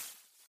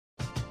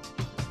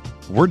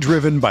 We're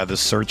driven by the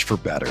search for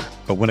better.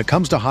 But when it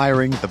comes to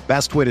hiring, the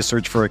best way to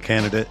search for a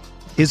candidate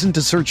isn't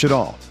to search at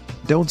all.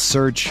 Don't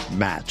search,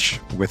 match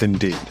with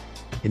Indeed.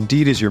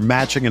 Indeed is your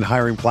matching and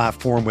hiring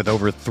platform with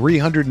over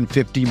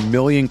 350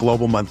 million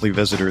global monthly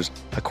visitors,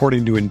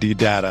 according to Indeed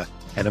data,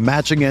 and a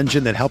matching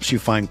engine that helps you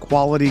find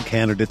quality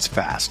candidates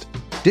fast.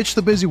 Ditch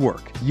the busy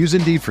work. Use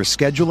Indeed for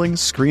scheduling,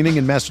 screening,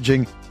 and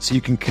messaging so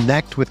you can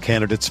connect with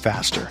candidates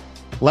faster.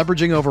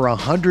 Leveraging over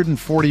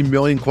 140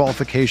 million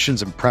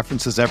qualifications and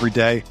preferences every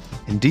day,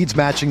 Indeed's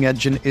matching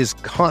engine is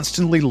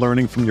constantly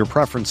learning from your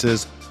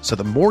preferences, so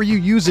the more you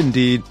use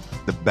Indeed,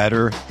 the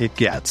better it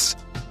gets.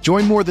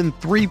 Join more than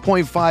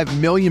 3.5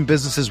 million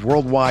businesses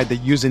worldwide that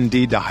use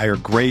Indeed to hire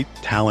great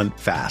talent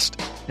fast.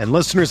 And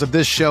listeners of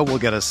this show will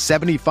get a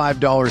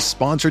 $75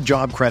 sponsored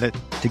job credit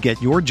to get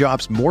your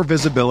jobs more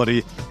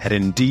visibility at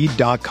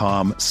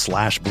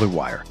Indeed.com/Blue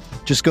Wire.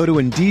 Just go to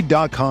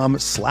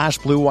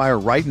Indeed.com/Blue Wire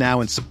right now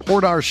and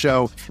support our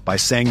show by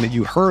saying that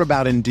you heard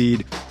about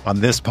Indeed on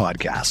this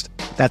podcast.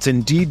 That's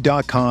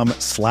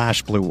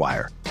Indeed.com/Blue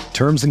Wire.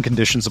 Terms and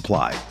conditions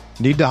apply.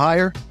 Need to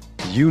hire?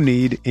 You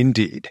need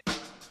Indeed.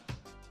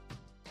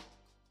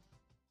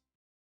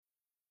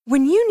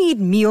 When you need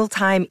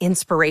mealtime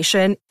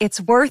inspiration,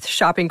 it's worth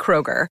shopping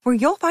Kroger, where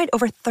you'll find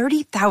over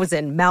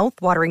 30,000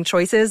 mouth-watering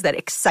choices that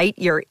excite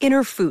your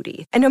inner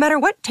foodie. And no matter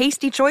what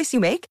tasty choice you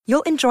make,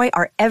 you'll enjoy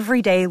our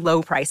everyday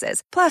low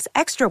prices, plus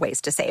extra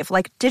ways to save,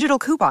 like digital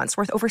coupons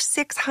worth over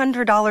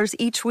 $600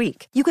 each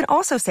week. You can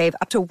also save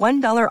up to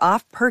 $1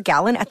 off per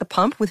gallon at the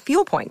pump with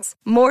fuel points.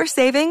 More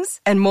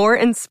savings and more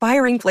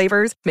inspiring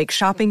flavors make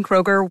shopping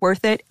Kroger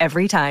worth it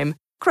every time.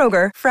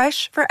 Kroger,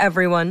 fresh for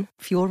everyone.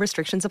 Fuel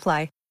restrictions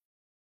apply.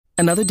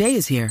 Another day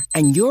is here,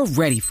 and you're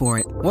ready for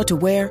it. What to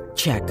wear?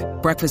 Check.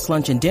 Breakfast,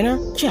 lunch, and dinner?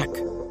 Check.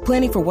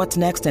 Planning for what's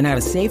next and how to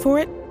save for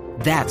it?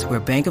 That's where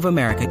Bank of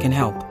America can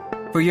help.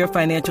 For your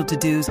financial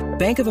to-dos,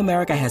 Bank of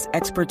America has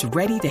experts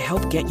ready to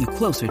help get you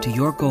closer to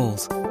your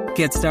goals.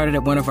 Get started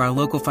at one of our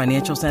local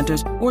financial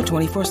centers or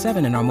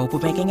 24/7 in our mobile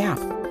banking app.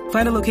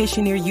 Find a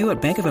location near you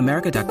at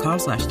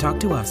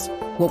bankofamerica.com/talktous.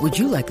 What would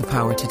you like the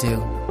power to do?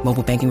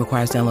 Mobile banking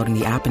requires downloading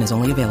the app and is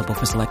only available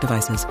for select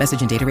devices.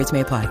 Message and data rates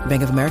may apply.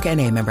 Bank of America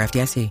N.A., member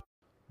FDIC.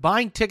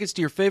 Buying tickets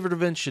to your favorite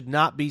events should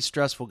not be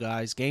stressful,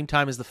 guys. Game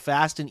Time is the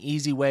fast and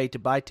easy way to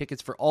buy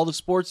tickets for all the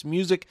sports,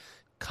 music,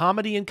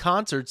 comedy, and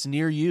concerts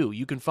near you.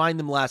 You can find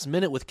them last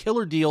minute with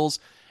killer deals,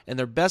 and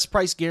their best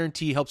price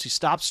guarantee helps you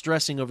stop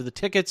stressing over the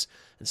tickets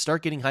and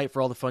start getting hyped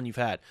for all the fun you've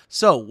had.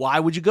 So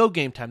why would you go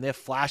Game Time? They have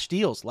flash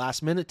deals,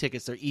 last minute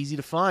tickets. They're easy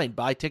to find.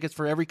 Buy tickets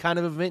for every kind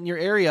of event in your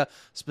area,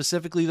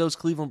 specifically those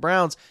Cleveland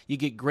Browns. You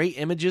get great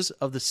images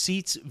of the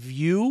seats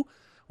view,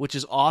 which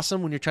is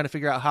awesome when you're trying to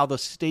figure out how the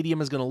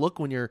stadium is going to look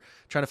when you're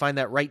trying to find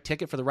that right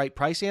ticket for the right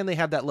price. And they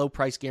have that low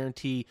price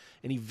guarantee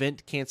and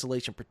event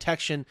cancellation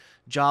protection,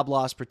 job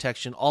loss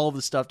protection, all of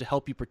the stuff to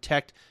help you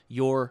protect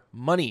your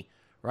money,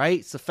 right?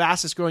 It's the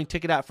fastest growing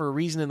ticket app for a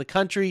reason in the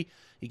country.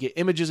 You get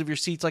images of your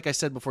seats, like I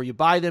said, before you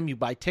buy them. You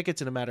buy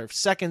tickets in a matter of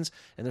seconds,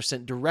 and they're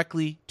sent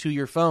directly to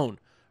your phone.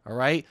 All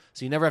right?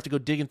 So you never have to go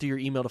digging through your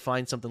email to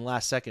find something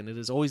last second. It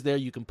is always there.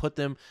 You can put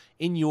them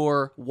in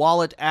your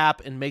wallet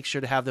app and make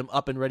sure to have them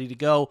up and ready to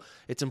go.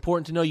 It's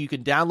important to know you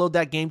can download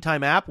that Game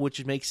Time app,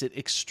 which makes it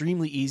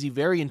extremely easy,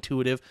 very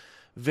intuitive,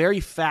 very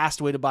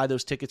fast way to buy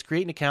those tickets.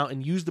 Create an account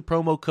and use the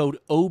promo code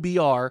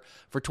OBR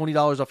for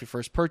 $20 off your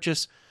first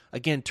purchase.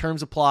 Again,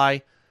 terms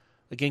apply.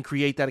 Again,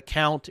 create that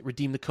account,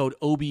 redeem the code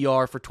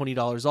OBR for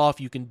 $20 off.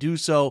 You can do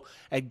so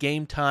at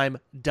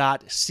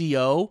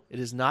gametime.co. It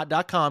is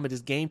not .com, it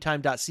is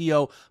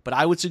gametime.co, but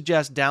I would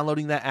suggest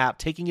downloading that app,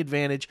 taking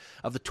advantage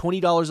of the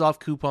 $20 off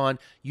coupon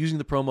using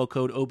the promo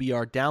code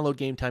OBR. Download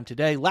Game Time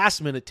today.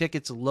 Last minute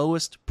tickets,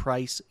 lowest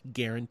price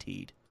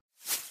guaranteed.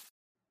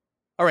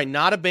 All right,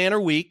 not a banner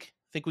week.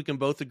 I think we can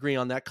both agree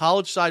on that.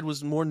 College side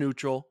was more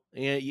neutral.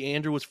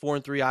 Andrew was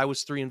 4-3, I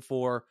was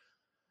 3-4.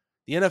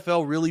 The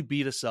NFL really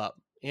beat us up.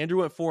 Andrew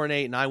went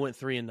 4-8, and I went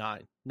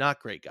 3-9.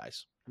 Not great,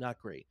 guys. Not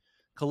great.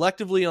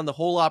 Collectively, on the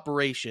whole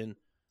operation,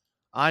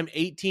 I'm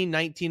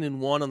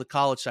 18-19-1 on the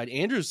college side.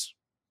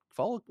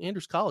 Follow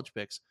Andrew's college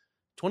picks.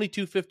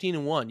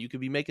 22-15-1. You could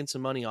be making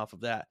some money off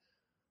of that.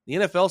 The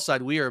NFL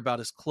side, we are about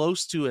as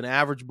close to an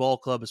average ball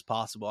club as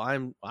possible.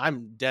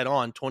 I'm dead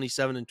on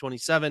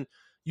 27-27.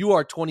 You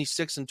are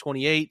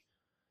 26-28.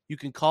 You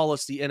can call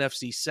us the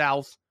NFC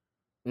South.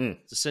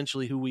 It's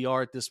essentially who we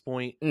are at this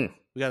point. We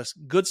got a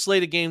good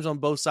slate of games on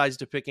both sides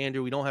to pick,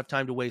 Andrew. We don't have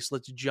time to waste.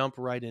 Let's jump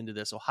right into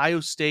this. Ohio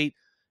State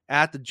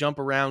at the Jump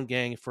Around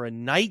Gang for a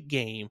night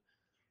game.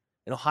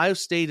 And Ohio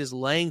State is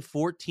laying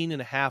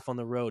 14.5 on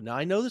the road. Now,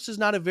 I know this is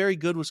not a very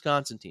good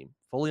Wisconsin team.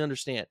 Fully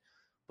understand.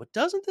 But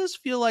doesn't this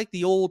feel like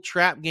the old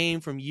trap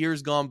game from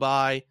years gone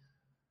by?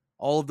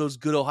 All of those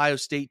good Ohio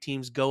State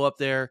teams go up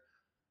there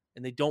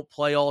and they don't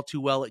play all too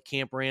well at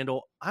Camp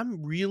Randall.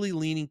 I'm really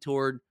leaning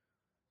toward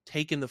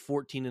taking the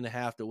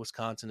 14.5 that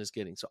Wisconsin is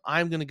getting. So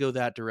I'm going to go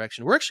that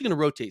direction. We're actually going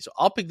to rotate. So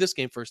I'll pick this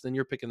game first, then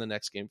you're picking the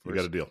next game first.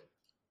 You got a deal.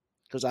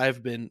 Because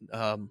I've been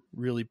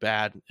really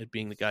bad at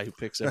being the guy who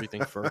picks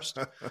everything first.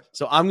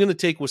 So I'm going to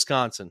take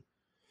Wisconsin.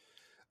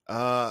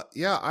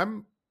 Yeah,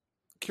 I'm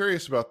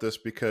curious about this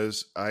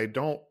because I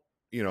don't,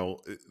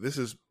 this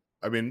is,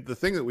 the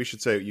thing that we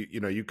should say,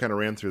 you kind of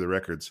ran through the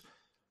records.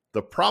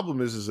 The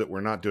problem is that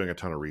we're not doing a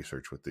ton of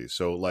research with these.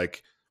 So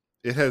like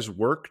it has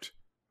worked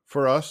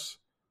for us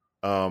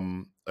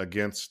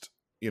against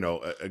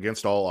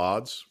all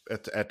odds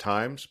at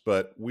times,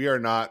 but we are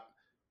not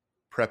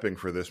prepping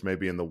for this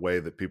maybe in the way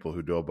that people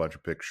who do a bunch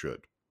of picks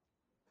should.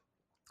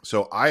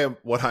 So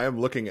why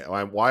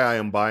I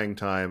am buying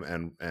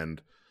time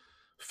and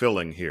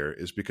filling here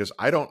is because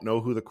I don't know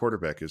who the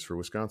quarterback is for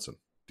Wisconsin.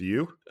 Do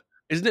you?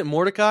 Isn't it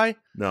Mordecai?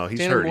 No, he's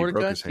Tanner hurt. Mordecai?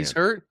 He broke his hand. He's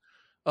hurt?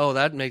 Oh,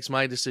 that makes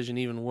my decision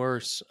even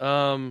worse.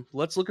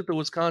 Let's look at the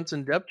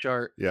Wisconsin depth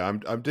chart. Yeah,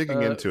 I'm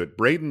digging into it.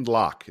 Braden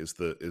Locke is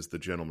the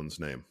gentleman's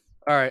name.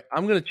 All right,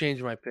 I'm going to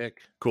change my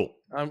pick. Cool.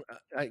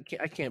 I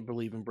can't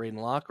believe in Braden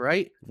Locke,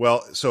 right?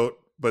 Well,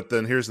 but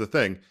then here's the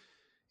thing.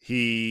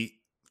 He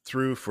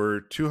threw for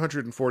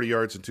 240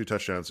 yards and 2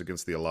 touchdowns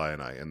against the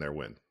Illini in their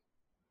win.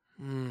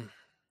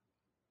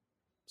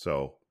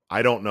 So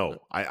I don't know.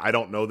 I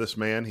don't know this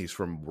man. He's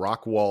from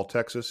Rockwall,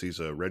 Texas. He's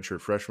a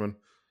redshirt freshman.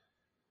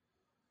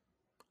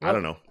 Well, I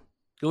don't know.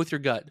 Go with your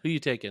gut. Who you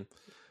taking?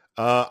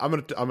 I'm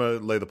gonna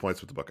lay the points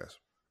with the Buckeyes.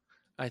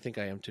 I think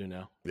I am too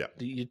now. Yeah.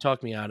 You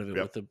talked me out of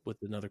it with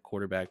another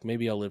quarterback.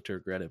 Maybe I'll live to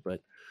regret it.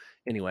 But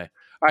anyway.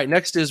 All right,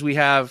 next is we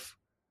have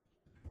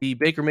the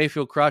Baker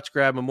Mayfield Crotch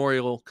Grab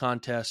Memorial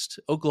Contest.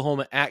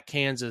 Oklahoma at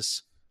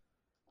Kansas.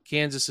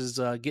 Kansas is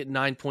getting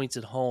 9 points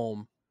at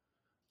home.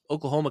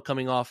 Oklahoma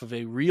coming off of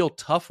a real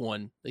tough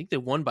one. I think they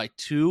won by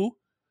 2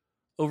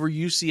 over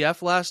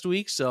UCF last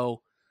week.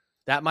 So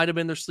that might have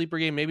been their sleeper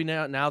game. Maybe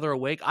now they're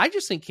awake. I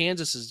just think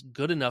Kansas is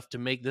good enough to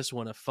make this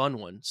one a fun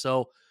one.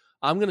 So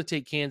I'm going to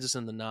take Kansas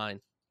in the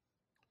 9.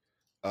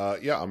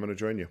 Yeah, I'm going to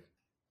join you.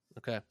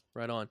 Okay,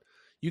 right on.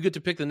 You get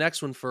to pick the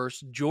next one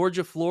first.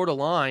 Georgia, Florida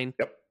line.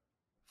 Yep.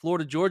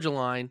 Florida, Georgia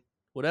line.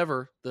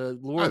 Whatever.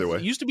 Either way.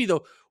 It used to be the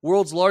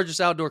world's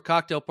largest outdoor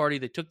cocktail party.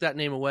 They took that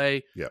name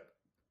away. Yep.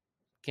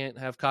 Can't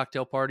have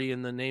cocktail party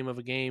in the name of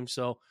a game.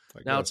 So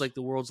now it's like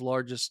the world's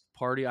largest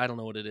party. I don't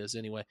know what it is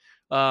anyway.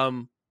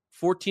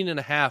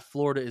 14.5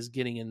 Florida is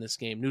getting in this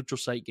game. Neutral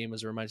site game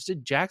as a reminder. Is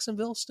it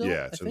Jacksonville still?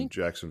 Yeah, it's in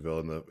Jacksonville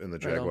in the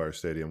Jaguar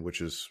Stadium,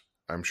 which is,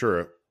 I'm sure,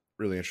 a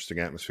really interesting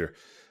atmosphere.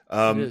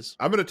 It is.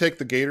 I'm going to take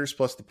the Gators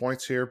plus the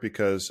points here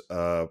because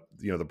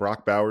the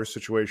Brock Bowers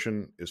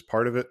situation is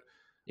part of it.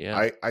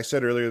 Yeah. I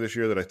said earlier this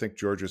year that I think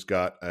Georgia's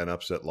got an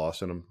upset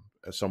loss in them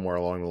somewhere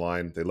along the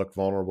line. They look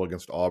vulnerable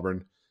against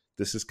Auburn.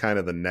 This is kind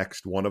of the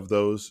next one of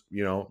those.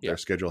 Their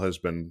schedule has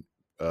been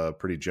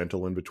pretty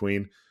gentle in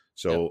between.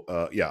 So,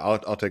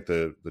 I'll take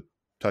the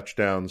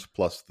touchdowns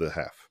plus the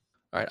half.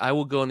 All right, I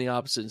will go on the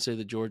opposite and say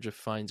that Georgia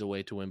finds a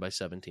way to win by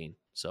 17.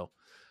 So,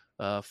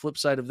 flip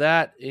side of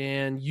that,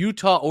 and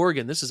Utah,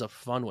 Oregon. This is a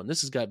fun one.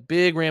 This has got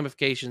big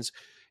ramifications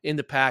in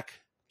the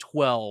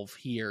Pac-12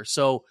 here.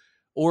 So,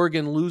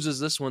 Oregon loses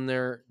this one.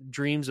 Their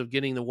dreams of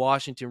getting the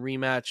Washington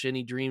rematch,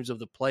 any dreams of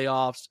the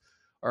playoffs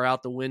are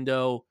out the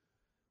window.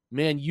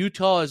 Man,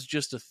 Utah is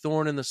just a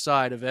thorn in the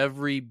side of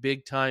every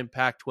big-time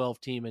Pac-12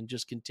 team and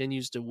just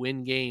continues to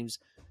win games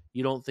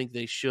you don't think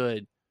they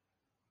should.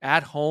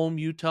 At home,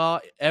 Utah,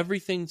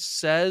 everything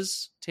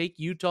says take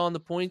Utah on the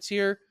points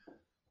here,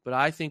 but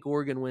I think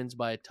Oregon wins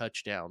by a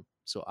touchdown.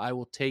 So I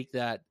will take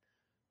that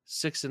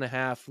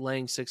 6.5,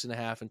 laying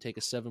 6.5, and take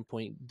a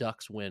 7-point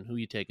Ducks win. Who are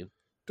you taking?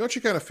 Don't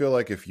you kind of feel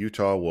like if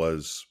Utah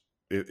was,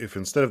 if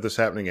instead of this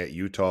happening at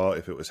Utah,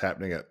 if it was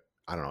happening at,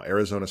 I don't know,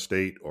 Arizona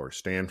State or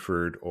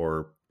Stanford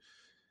or,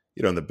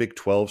 in the Big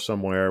 12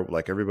 somewhere,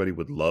 like everybody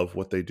would love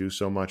what they do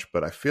so much.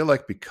 But I feel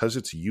like because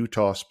it's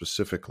Utah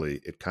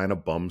specifically, it kind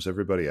of bums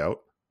everybody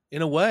out.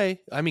 In a way.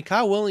 I mean,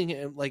 Kyle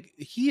Willingham, like,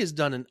 he has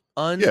done an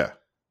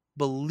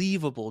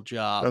unbelievable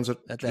job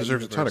at that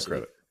deserves a ton of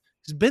credit.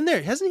 He's been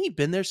there. Hasn't he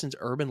been there since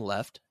Urban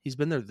left? He's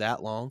been there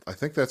that long. I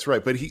think that's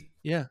right. But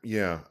yeah.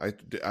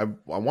 I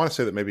want to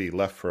say that maybe he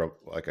left for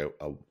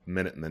a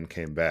minute and then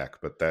came back,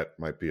 but that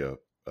might be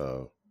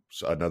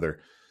another.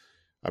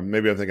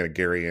 Maybe I'm thinking of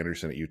Gary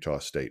Anderson at Utah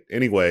State.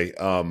 Anyway,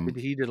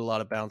 he did a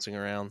lot of bouncing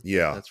around.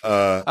 Yeah.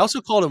 I also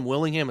called him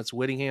Willingham. It's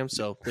Whittingham.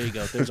 So there you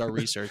go. There's our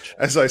research.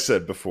 As I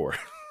said before.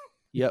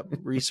 Yep,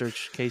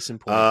 research case in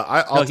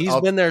point. He's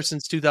been there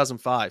since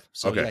 2005.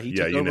 So okay. He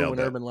took over when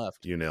Urban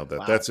left. You nailed that.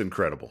 Wow. That's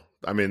incredible.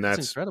 I mean,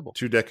 that's incredible.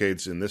 2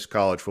 decades in this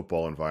college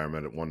football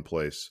environment at one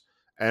place,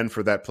 and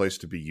for that place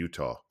to be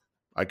Utah.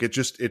 Like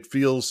it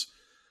feels,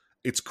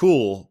 it's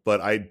cool,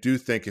 but I do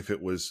think if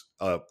it was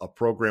a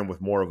program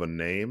with more of a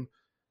name,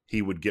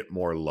 he would get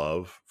more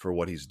love for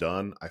what he's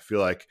done. I feel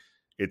like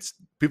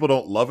people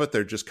don't love it.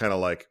 They're just kind of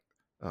like,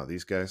 oh,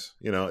 these guys,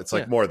 it's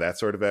like more of that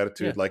sort of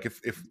attitude. Yeah. Like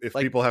if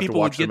like people have to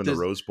watch them in the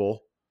Rose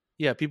Bowl.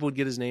 Yeah. People would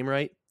get his name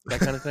right.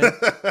 That kind of thing.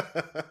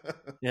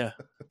 Yeah,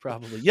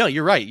 probably. Yeah,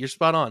 you're right. You're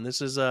spot on.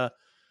 This is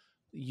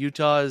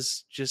Utah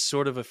is just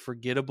sort of a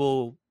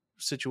forgettable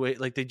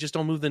situation. Like they just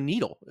don't move the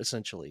needle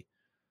essentially.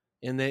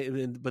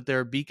 But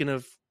they're a beacon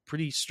of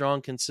pretty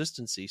strong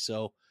consistency.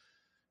 So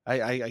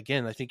I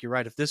think you're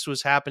right. If this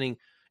was happening,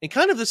 and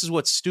kind of this is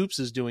what Stoops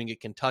is doing at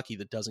Kentucky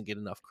that doesn't get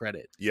enough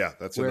credit. Yeah,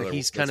 that's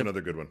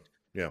another good one.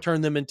 Yeah,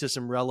 turn them into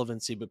some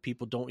relevancy, but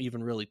people don't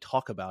even really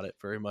talk about it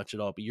very much at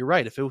all. But you're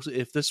right.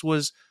 If this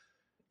was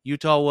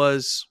Utah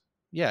was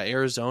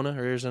Arizona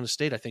or Arizona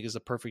State, I think is a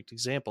perfect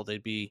example.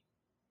 They'd be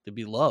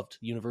loved,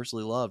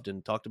 universally loved,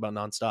 and talked about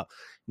nonstop.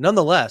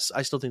 Nonetheless,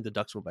 I still think the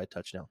Ducks win by a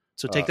touchdown.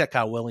 So take that,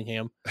 Kyle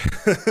Willingham.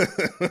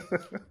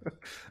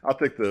 I'll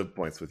take the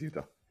points with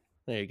Utah.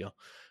 There you go.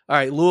 All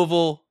right,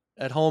 Louisville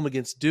at home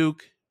against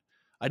Duke.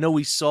 I know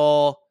we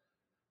saw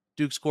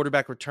Duke's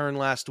quarterback return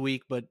last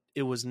week, but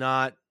it was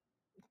not.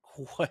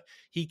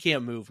 He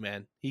can't move,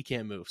 man. He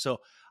can't move.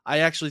 So I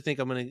actually think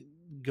I'm going to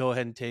go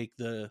ahead and take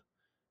the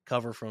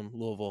cover from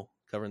Louisville,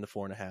 covering the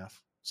 4.5.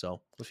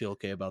 So I feel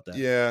okay about that.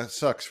 Yeah, it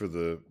sucks for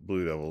the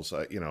Blue Devils.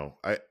 I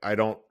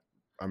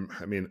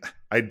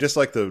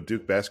dislike the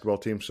Duke basketball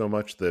team so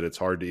much that it's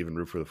hard to even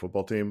root for the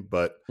football team,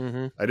 but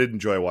I did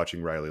enjoy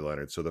watching Riley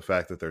Leonard. So the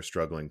fact that they're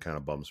struggling kind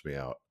of bums me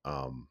out.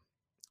 I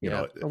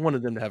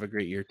wanted them to have a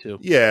great year too.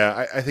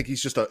 Yeah, I think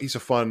he's a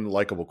fun,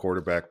 likable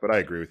quarterback. But I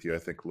agree with you. I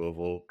think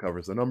Louisville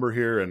covers the number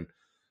here, and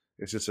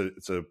it's just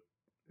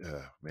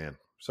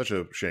such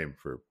a shame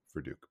for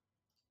Duke.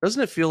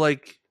 Doesn't it feel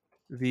like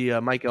the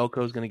Mike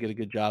Elko is going to get a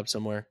good job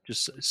somewhere?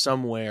 Just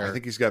somewhere. I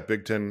think he's got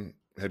Big Ten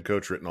head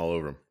coach written all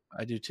over him.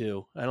 I do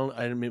too.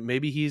 I mean,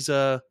 maybe he's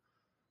the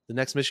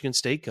next Michigan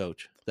State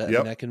coach.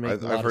 That can make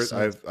a lot of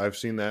sense. I've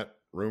seen that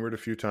rumored a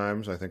few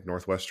times. I think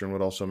Northwestern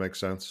would also make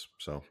sense.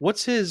 So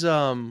what's his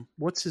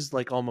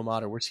like alma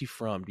mater? Where's he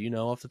from? Do you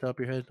know off the top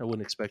of your head? I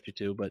wouldn't expect you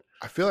to, but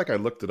I feel like I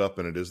looked it up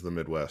and it is the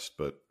Midwest,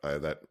 but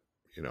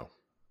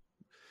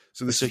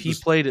So he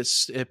played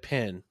at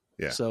Penn.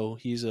 Yeah. So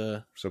he's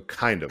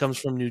kind of comes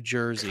from New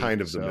Jersey.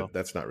 Kind of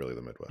that's not really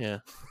the Midwest. Yeah.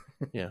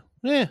 Yeah.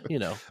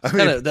 Yeah. I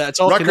mean, that's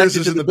all Rutgers connected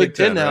is to in the Big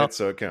Ten now. right?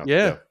 So it counts.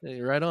 Yeah.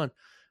 Right on.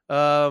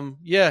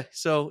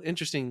 So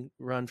interesting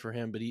run for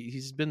him, but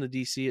he's been the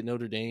DC at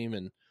Notre Dame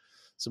and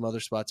some other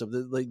spots.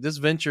 Like this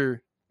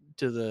venture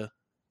to the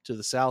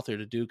south here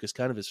to Duke is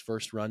kind of his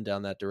first run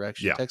down that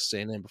direction. Yeah. Texas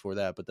A&M before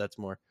that, but that's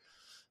more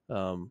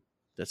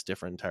that's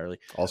different entirely.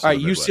 Also all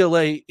right,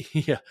 UCLA.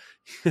 Yeah.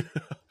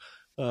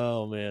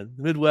 Oh man,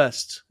 the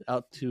Midwest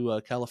out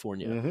to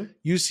California. Mm-hmm.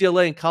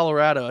 UCLA and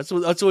Colorado.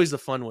 That's always the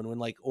fun one when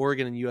like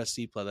Oregon and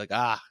USC play. Like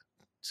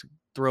it's a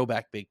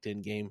throwback Big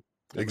Ten game.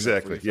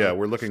 Exactly. Yeah,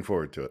 we're looking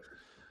forward to it.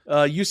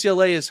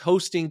 UCLA is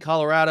hosting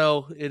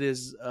Colorado. It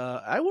is.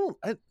 I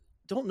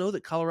don't know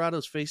that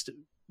Colorado's faced.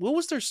 What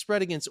was their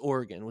spread against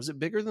Oregon? Was it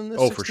bigger than this?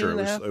 Oh, for sure.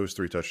 It was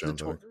 3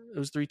 touchdowns. It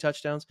was 3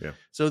 touchdowns. Yeah.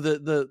 So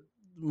the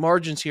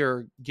margins here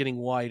are getting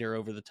wider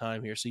over the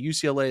time here. So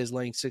UCLA is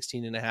laying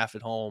 16.5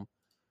 at home.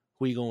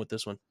 Who are you going with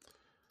this one?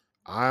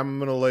 I'm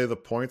going to lay the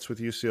points with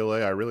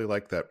UCLA. I really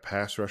like that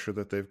pass rusher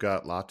that they've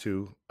got,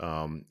 Latu.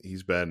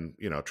 He's been,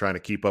 trying to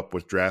keep up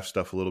with draft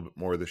stuff a little bit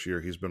more this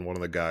year. He's been one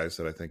of the guys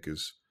that I think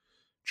is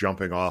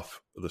jumping off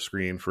the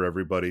screen for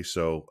everybody.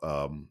 So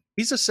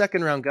he's a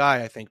second-round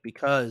guy, I think,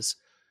 because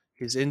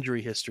his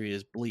injury history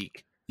is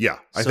bleak. Yeah,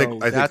 I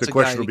think the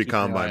question will be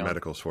combine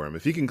medicals for him.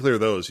 If he can clear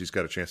those, he's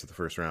got a chance at the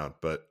first round.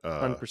 But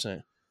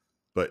 100%.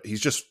 But he's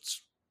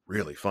just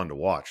really fun to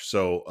watch.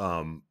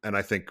 So, and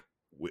I think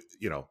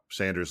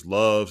Sanders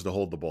loves to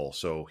hold the ball,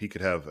 so he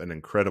could have an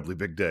incredibly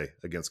big day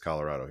against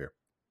Colorado here.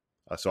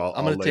 So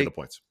I'll lay the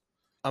points.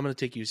 I'm going to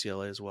take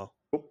UCLA as well.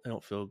 Oh. I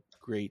don't feel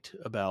great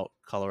about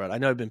Colorado. I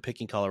know I've been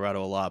picking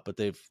Colorado a lot, but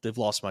they've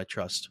lost my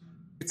trust.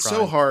 It's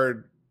so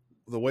hard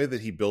the way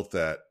that he built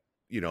that.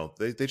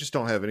 They just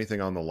don't have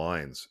anything on the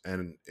lines,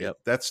 and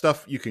that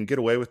stuff you can get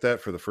away with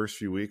that for the first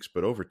few weeks,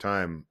 but over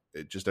time,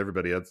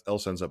 everybody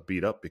else ends up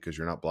beat up because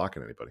you're not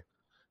blocking anybody.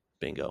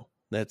 Bingo.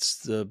 That's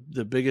the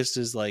biggest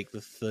is like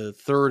the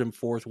third and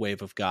fourth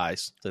wave of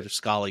guys that are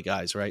Scully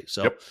guys, right?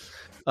 So,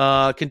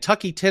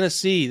 Kentucky,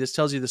 Tennessee. This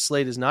tells you the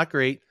slate is not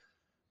great,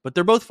 but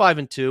they're both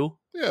 5-2.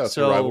 Yeah, it's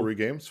a rivalry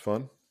game. It's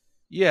fun.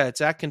 Yeah,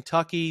 it's at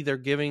Kentucky. They're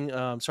giving.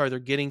 They're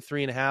getting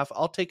 3.5.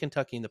 I'll take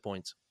Kentucky in the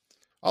points.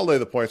 I'll lay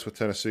the points with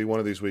Tennessee. One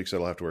of these weeks,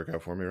 that'll have to work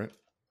out for me, right?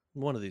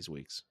 One of these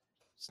weeks.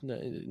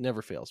 It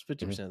never fails,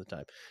 50% of the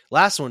time.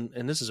 Last one,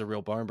 and this is a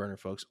real barn burner,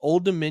 folks.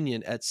 Old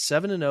Dominion at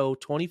 7-0,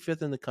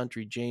 25th in the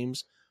country,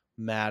 James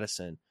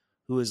Madison,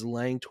 who is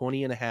laying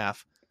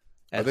 20.5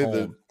 at home. Are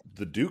they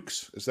the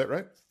Dukes? Is that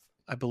right?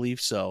 I believe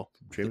so.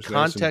 James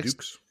Madison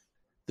Dukes?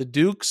 The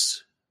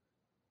Dukes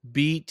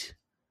beat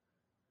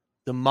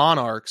the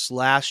Monarchs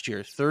last year,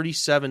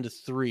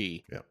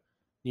 37-3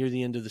 near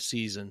the end of the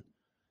season.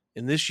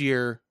 And this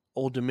year,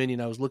 Old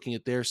Dominion, I was looking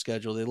at their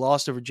schedule. They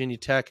lost to Virginia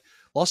Tech,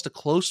 lost a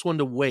close one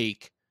to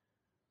Wake,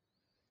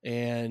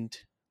 and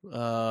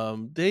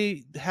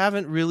they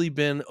haven't really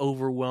been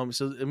overwhelmed.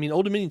 So, I mean,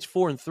 Old Dominion's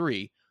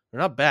 4-3. They're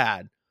not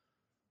bad,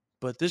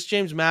 but this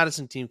James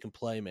Madison team can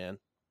play, man.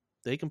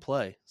 They can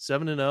play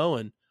 7-0,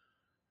 and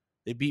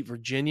they beat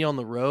Virginia on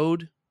the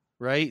road,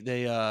 right?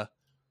 They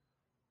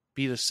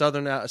beat a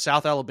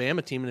South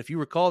Alabama team, and if you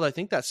recall, I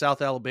think that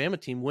South Alabama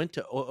team went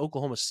to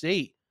Oklahoma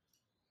State.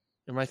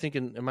 Am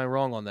I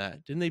wrong on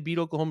that? Didn't they beat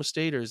Oklahoma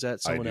State, or is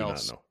that someone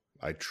else? I do not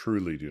know. I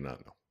truly do not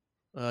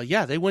know.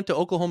 Yeah, they went to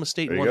Oklahoma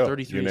State and won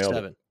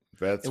 33-7.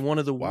 And one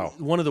of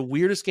the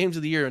weirdest games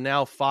of the year, and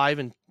now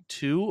 5-2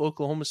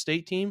 Oklahoma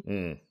State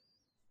team,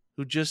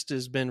 who just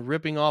has been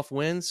ripping off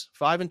wins.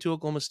 5-2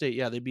 Oklahoma State.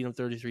 Yeah, they beat them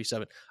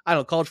 33-7. I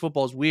don't know. College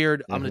football is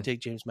weird. I'm going to take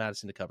James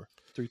Madison to cover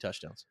 3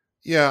 touchdowns.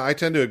 Yeah, I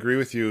tend to agree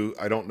with you.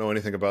 I don't know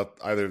anything about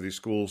either of these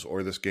schools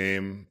or this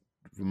game.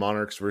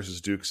 Monarchs versus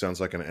Duke sounds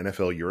like an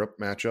NFL Europe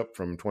matchup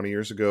from 20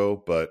 years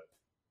ago, but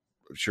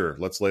sure,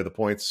 let's lay the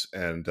points.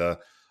 And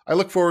I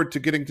look forward to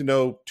getting to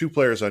know 2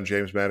 players on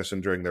James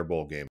Madison during their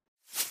bowl game.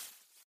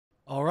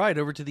 All right,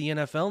 over to the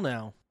NFL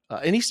now.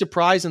 Any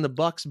surprise in the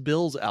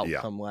Bucs-Bills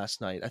outcome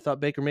last night? I thought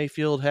Baker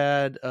Mayfield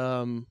had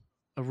a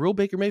real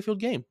Baker Mayfield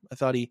game. I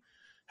thought he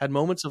had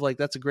moments of like,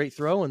 that's a great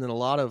throw, and then a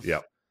lot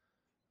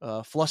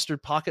of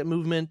flustered pocket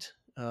movement,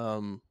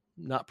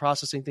 not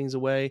processing things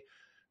away.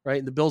 Right,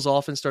 and the Bills'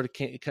 offense sort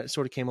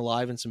of came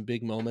alive in some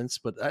big moments,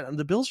 but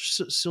the Bills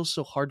are still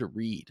so hard to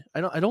read.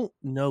 I don't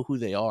know who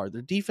they are.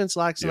 Their defense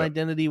lacks an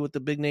identity with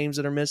the big names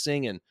that are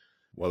missing, and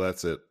well,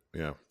 that's it.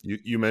 Yeah,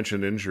 you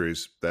mentioned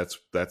injuries. That's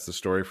the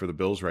story for the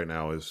Bills right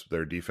now. Is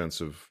their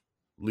defensive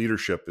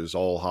leadership is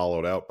all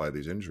hollowed out by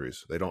these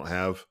injuries. They don't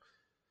have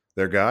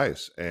their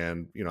guys,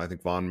 and I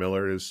think Von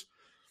Miller is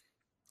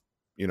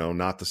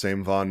not the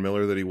same Von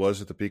Miller that he was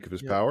at the peak of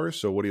his powers.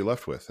 So what are you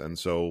left with? And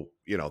so,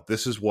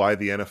 this is why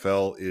the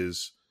NFL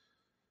is,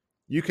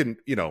 you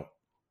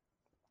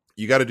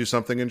got to do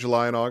something in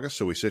July and August.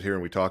 So we sit here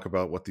and we talk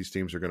about what these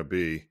teams are going to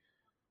be.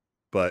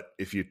 But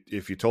if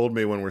you told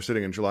me when we're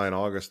sitting in July and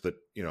August that,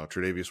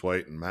 Tre'Davious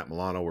White and Matt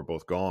Milano were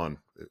both gone,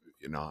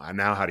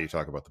 now how do you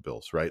talk about the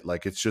Bills, right?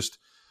 Like it's just,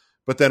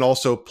 but then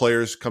also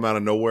players come out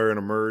of nowhere and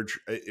emerge.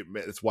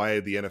 It's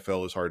why the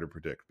NFL is hard to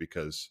predict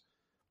because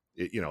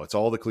it's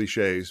all the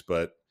cliches,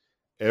 but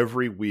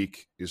every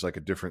week is like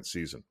a different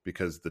season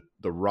because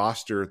the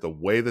roster, the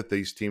way that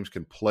these teams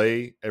can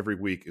play every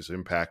week is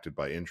impacted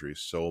by injuries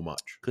so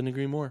much. Couldn't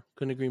agree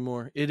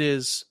more. It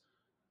is,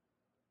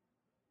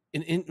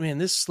 man,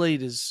 this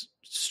slate is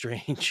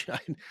strange.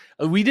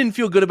 We didn't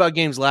feel good about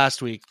games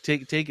last week.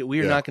 Take it.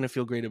 We are not going to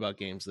feel great about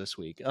games this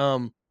week.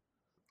 A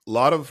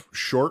lot of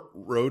short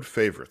road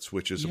favorites,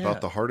 which is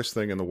about the hardest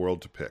thing in the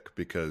world to pick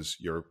because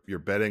you're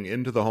betting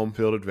into the home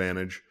field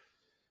advantage.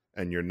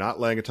 And you're not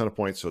laying a ton of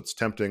points, so it's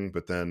tempting.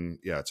 But then,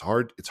 it's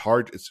hard.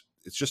 It's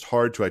just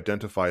hard to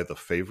identify the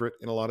favorite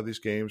in a lot of these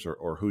games,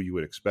 or who you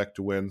would expect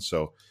to win.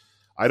 So,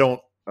 I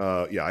don't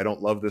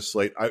love this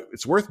slate.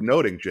 It's worth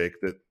noting, Jake,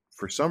 that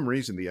for some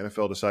reason the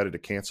NFL decided to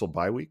cancel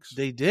bye weeks.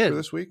 They did for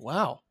this week.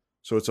 Wow.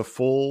 So it's a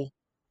full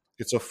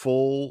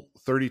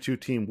 32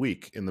 team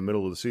week in the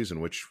middle of the season,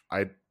 which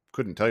I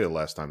couldn't tell you the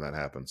last time that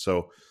happened.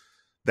 So.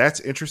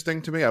 That's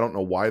interesting to me. I don't know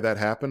why that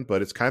happened,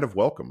 but it's kind of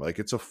welcome. Like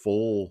it's a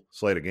full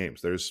slate of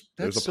games. There's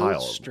a pile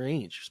of them.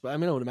 Strange. I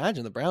mean, I would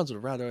imagine the Browns would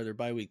have rather their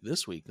bye week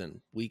this week than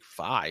week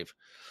 5.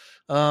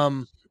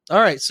 All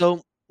right,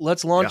 so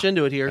let's launch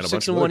into it here.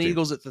 6-1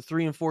 Eagles at the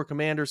 3-4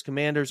 Commanders.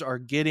 Commanders are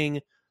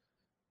getting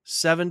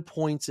 7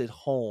 points at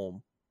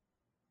home.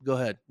 Go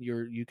ahead.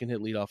 You can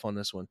hit lead off on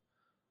this one.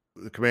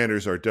 The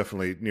Commanders are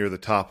definitely near the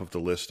top of the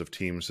list of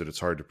teams that it's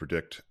hard to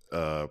predict.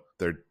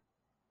 Their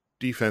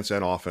defense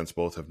and offense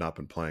both have not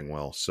been playing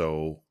well.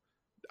 So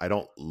I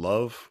don't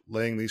love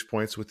laying these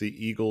points with the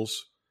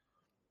Eagles,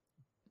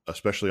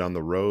 especially on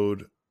the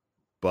road,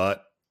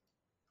 but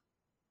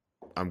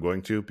I'm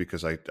going to,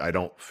 because I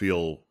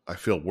feel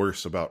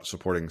worse about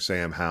supporting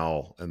Sam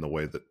Howell and the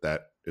way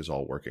that is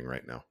all working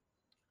right now.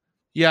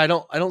 Yeah, I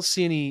don't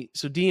see any.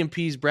 So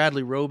DMP's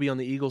Bradley Roby on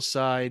the Eagles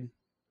side.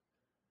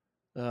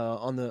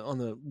 On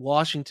the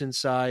Washington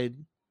side,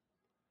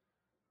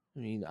 I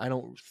mean, I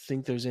don't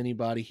think there's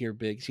anybody here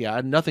big.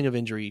 Yeah, nothing of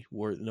injury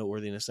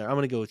noteworthiness there. I'm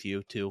going to go with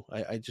you too.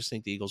 I just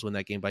think the Eagles win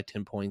that game by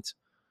 10 points.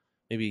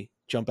 Maybe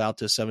jump out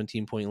to a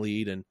 17-point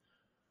lead and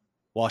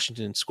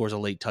Washington scores a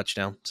late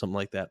touchdown, something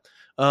like that.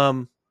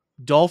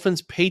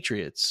 Dolphins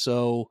Patriots.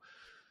 So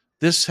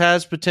this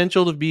has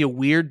potential to be a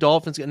weird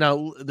Dolphins.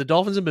 Now the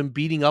Dolphins have been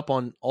beating up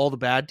on all the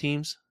bad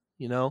teams,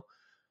 you know.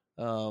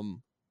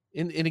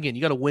 And again,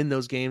 you got to win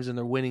those games, and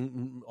they're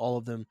winning all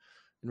of them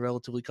in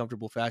relatively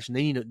comfortable fashion.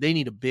 They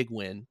need a big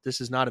win. This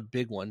is not a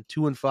big one.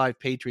 2-5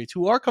 Patriots,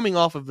 who are coming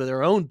off of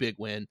their own big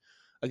win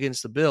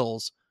against the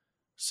Bills.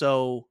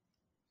 So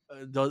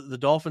the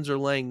Dolphins are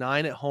laying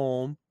 9 at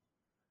home.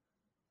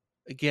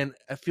 Again,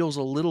 it feels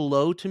a little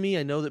low to me.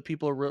 I know that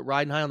people are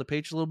riding high on the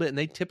Patriots a little bit, and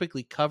they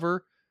typically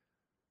cover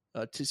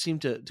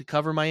to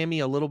cover Miami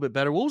a little bit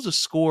better. What was the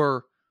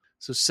score?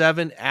 So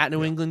 7 at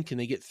New England. Can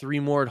they get 3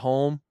 more at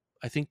home?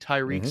 I think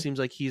Tyreek seems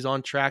like he's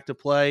on track to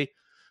play,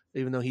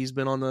 even though he's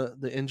been on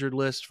the injured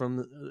list from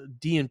the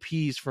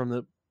DNPs from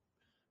the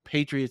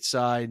Patriots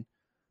side.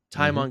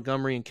 Ty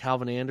Montgomery and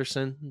Calvin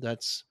Anderson.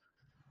 That's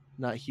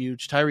not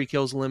huge. Tyreek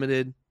Hill's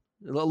limited.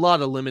 A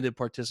lot of limited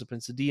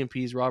participants. The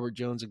DNPs, Robert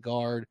Jones, a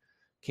guard.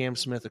 Cam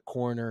Smith, a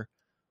corner.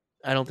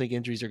 I don't think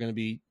injuries are going to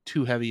be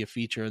too heavy a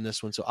feature in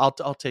this one. So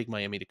I'll take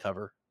Miami to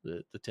cover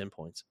the 10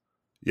 points.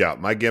 Yeah,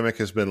 my gimmick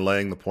has been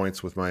laying the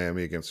points with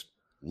Miami against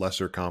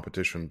lesser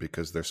competition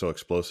because they're so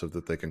explosive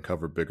that they can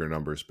cover bigger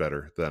numbers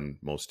better than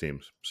most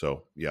teams.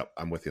 So, yeah,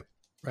 I'm with you.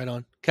 Right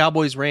on.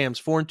 Cowboys, Rams,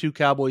 4-2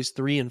 Cowboys,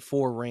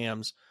 3-4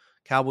 Rams.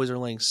 Cowboys are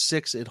laying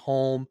 6 at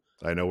home.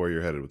 I know where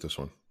you're headed with this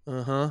one.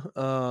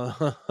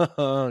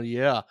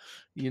 Yeah,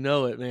 you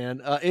know it,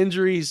 man.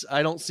 Injuries,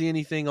 I don't see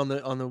anything on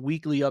the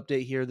weekly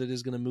update here that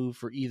is going to move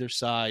for either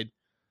side.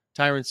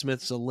 Tyron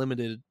Smith's a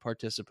limited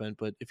participant,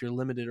 but if you're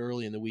limited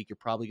early in the week, you're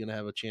probably going to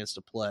have a chance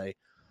to play.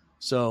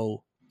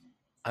 So,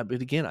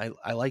 but again,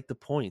 I like the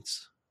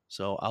points,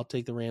 so I'll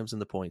take the Rams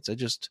and the points. I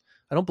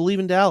don't believe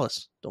in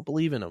Dallas. Don't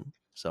believe in them.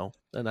 So,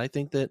 and I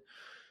think that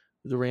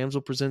the Rams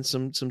will present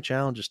some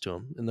challenges to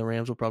them, and the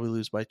Rams will probably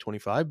lose by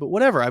 25. But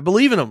whatever, I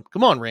believe in them.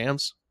 Come on,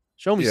 Rams,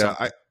 show me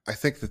something. I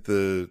think that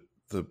the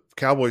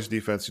Cowboys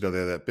defense, they had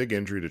that big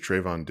injury to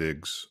Trayvon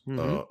Diggs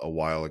a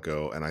while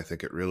ago, and I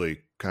think it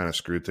really kind of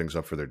screwed things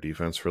up for their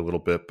defense for a little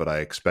bit. But I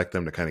expect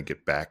them to kind of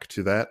get back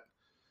to that,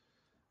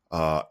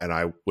 and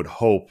I would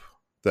hope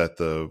that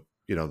the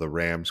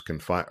Rams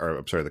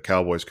the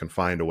Cowboys can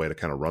find a way to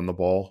kind of run the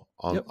ball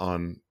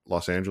on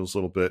Los Angeles a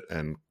little bit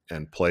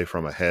and play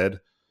from ahead.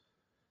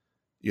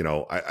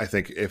 I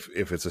think if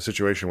it's a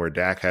situation where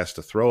Dak has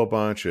to throw a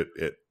bunch,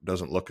 it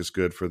doesn't look as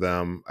good for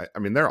them. I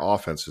mean, their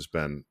offense has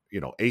been,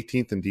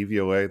 18th in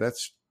DVOA.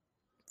 That's,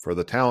 for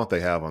the talent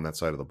they have on that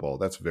side of the ball,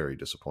 that's very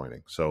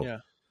disappointing. So,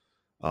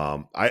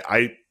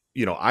 I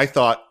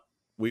thought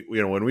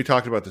when we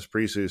talked about this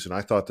preseason,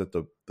 I thought that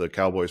the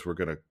Cowboys were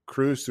going to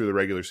cruise through the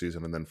regular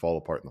season and then fall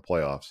apart in the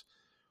playoffs.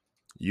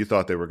 You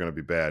thought they were going to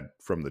be bad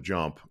from the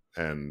jump,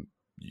 and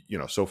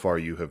so far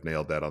you have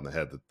nailed that on the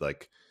head.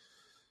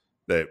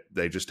 That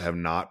they just have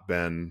not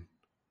been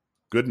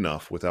good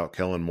enough without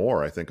Kellen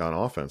Moore, I think, on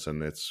offense,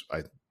 and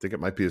I think it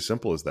might be as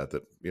simple as that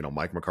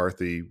Mike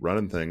McCarthy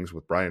running things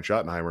with Brian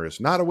Schottenheimer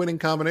is not a winning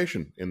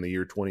combination in the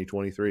year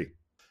 2023.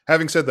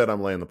 Having said that,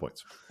 I'm laying the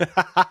points.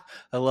 I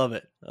love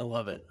it.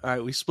 All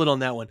right, we split on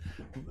that one.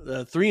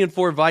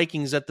 3-4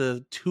 Vikings at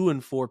the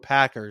 2-4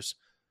 Packers.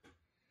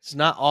 It's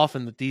not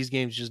often that these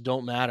games just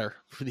don't matter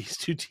for these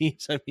two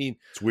teams. I mean,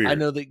 it's weird. I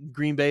know that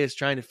Green Bay is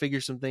trying to figure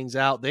some things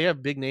out. They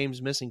have big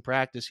names missing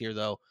practice here,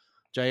 though.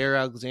 Jair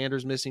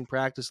Alexander's missing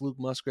practice. Luke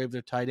Musgrave,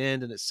 their tight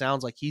end, and it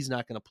sounds like he's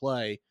not going to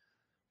play.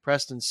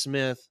 Preston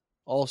Smith,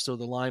 also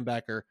the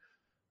linebacker.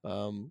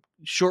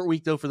 Short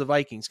week, though, for the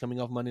Vikings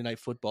coming off Monday Night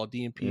Football.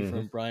 DNP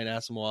from Brian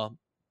Asamoah,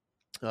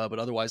 but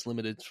otherwise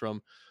limited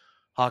from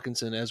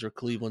Hawkinson, Ezra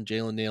Cleveland,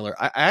 Jalen Naylor.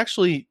 I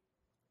actually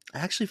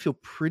feel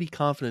pretty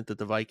confident that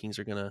the Vikings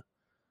are going to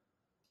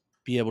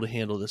be able to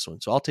handle this one.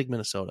 So I'll take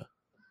Minnesota.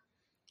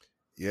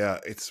 Yeah,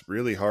 it's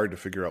really hard to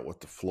figure out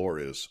what the floor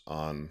is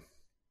on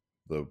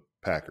the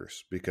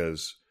Packers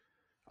because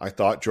I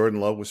thought Jordan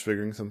Love was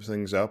figuring some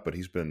things out, but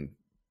he's been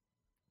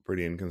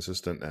pretty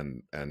inconsistent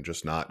and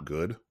just not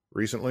good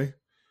recently.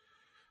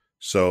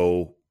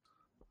 So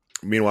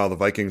meanwhile, the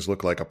Vikings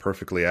look like a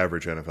perfectly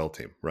average NFL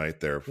team, right?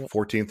 They're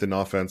 14th in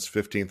offense,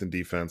 15th in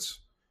defense.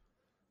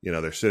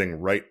 They're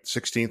sitting right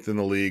 16th in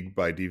the league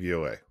by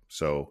DVOA.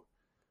 So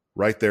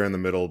right there in the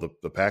middle,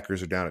 the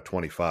Packers are down at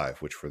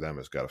 25, which for them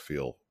has got to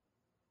feel,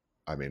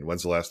 I mean,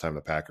 when's the last time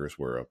the Packers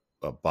were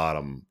a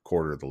bottom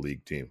quarter of the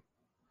league team?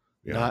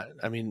 I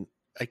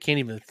can't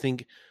even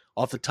think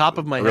off the top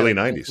of my head. Early 90s.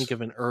 I can't think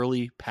of an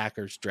early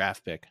Packers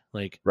draft pick.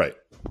 Right.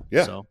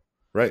 Yeah. So.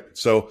 Right.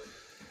 So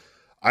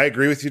I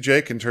agree with you,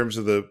 Jake, in terms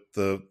of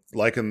the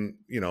liking,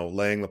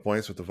 laying the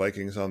points with the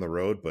Vikings on the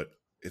road, but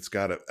it's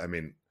got to, I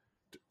mean,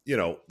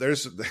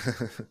 there's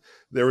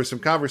there were some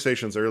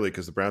conversations early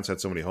because the Browns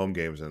had so many home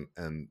games and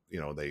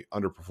they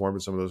underperformed in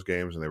some of those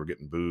games and they were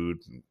getting booed,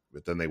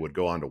 but then they would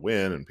go on to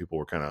win and people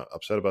were kind of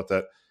upset about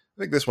that.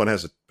 I think this one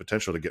has a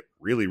potential to get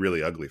really,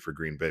 really ugly for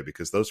Green Bay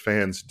because those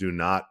fans do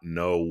not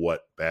know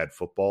what bad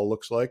football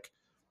looks like.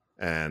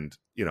 And,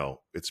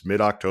 it's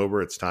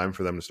mid-October. It's time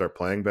for them to start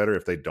playing better.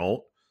 If they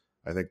don't,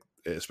 I think,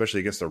 especially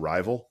against a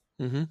rival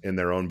in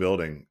their own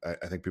building,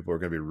 I think people are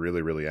going to be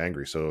really, really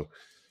angry. So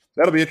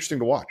that'll be interesting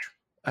to watch.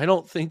 I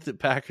don't think that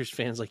Packers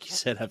fans, like you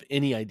said, have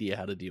any idea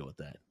how to deal with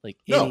that. They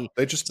can't.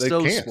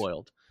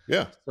 Spoiled.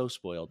 Yeah. So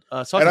spoiled.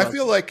 And I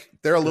feel like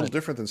they're a little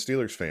different than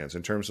Steelers fans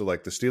in terms of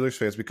like the Steelers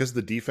fans, because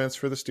the defense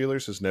for the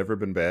Steelers has never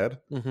been bad.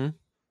 Mm-hmm.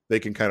 They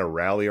can kind of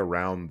rally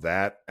around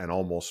that and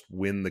almost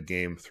win the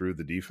game through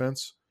the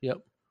defense. Yep.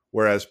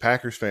 Whereas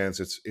Packers fans,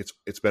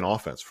 it's been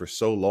offense for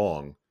so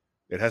long.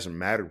 It hasn't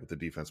mattered what the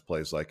defense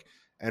plays like.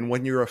 And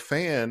when you're a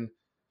fan,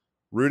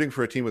 rooting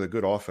for a team with a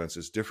good offense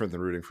is different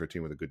than rooting for a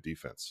team with a good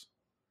defense.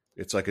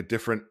 It's like a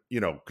different,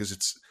 because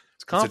it's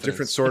a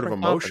different sort of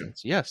emotion.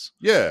 Confidence. Yes.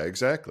 Yeah,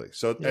 exactly.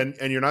 So,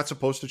 and you're not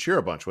supposed to cheer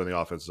a bunch when the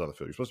offense is on the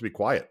field. You're supposed to be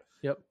quiet.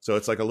 Yep. So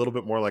it's like a little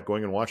bit more like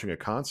going and watching a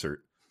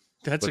concert.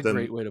 That's a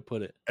great way to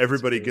put it.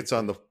 Everybody gets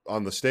on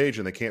the stage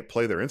and they can't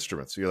play their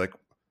instruments. So you're like,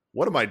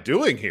 what am I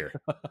doing here?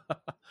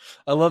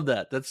 I love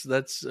that.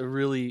 That's a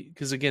really,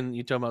 because again,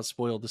 you talk about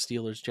spoiled. The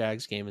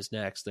Steelers-Jags game is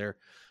next. Their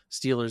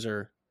Steelers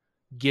are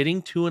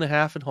getting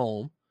 2.5 at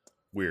home.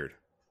 Weird.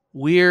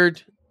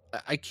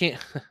 I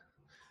can't.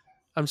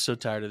 I'm so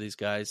tired of these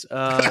guys.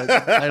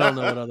 I don't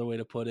know what other way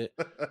to put it.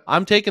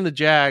 I'm taking the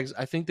Jags.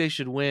 I think they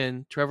should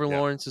win. Trevor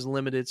Lawrence is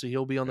limited, so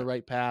he'll be on the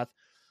right path.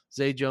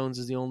 Zay Jones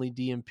is the only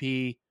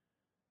DMP.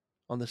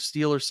 On the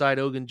Steelers side,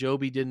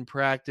 Ogunjobi didn't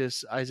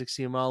practice. Isaac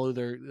Seumalo,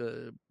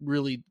 their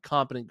really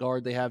competent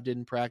guard they have,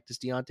 didn't practice.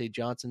 Deontay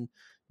Johnson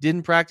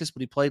didn't practice,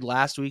 but he played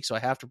last week, so I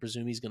have to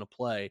presume he's going to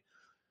play.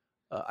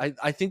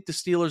 I think the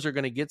Steelers are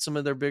going to get some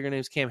of their bigger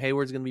names. Cam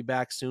Hayward's going to be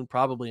back soon,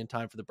 probably in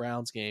time for the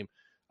Browns game.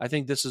 I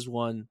think this is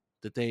one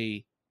that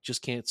they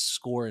just can't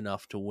score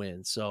enough to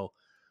win. So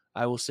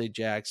I will say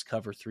Jags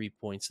cover 3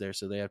 points there,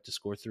 so they have to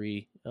score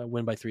 3,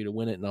 win by 3 to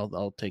win it, and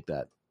I'll take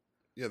that.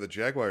 Yeah, the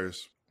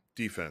Jaguars'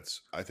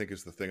 defense, I think,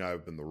 is the thing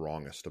I've been the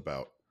wrongest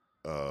about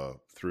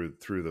through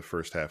the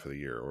first half of the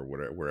year or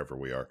wherever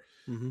we are.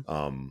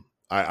 Mm-hmm.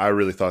 I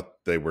really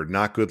thought they were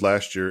not good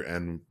last year,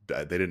 and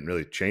they didn't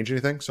really change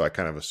anything, so I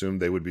kind of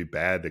assumed they would be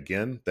bad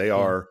again. They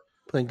are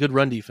playing good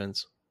run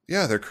defense.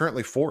 Yeah, they're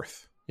currently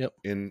 4th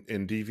in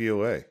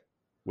DVOA,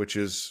 which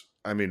is,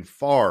 I mean,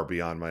 far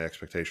beyond my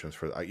expectations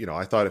for,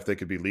 I thought if they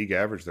could be league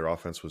average, their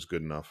offense was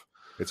good enough.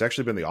 It's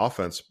actually been the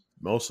offense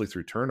mostly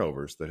through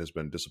turnovers that has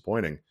been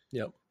disappointing.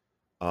 Yep.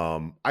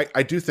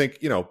 I do think,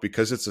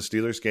 because it's a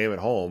Steelers game at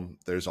home,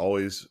 there's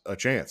always a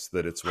chance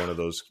that it's one of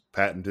those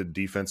patented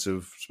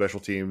defensive special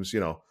teams,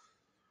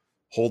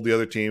 hold the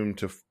other team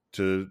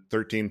to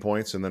 13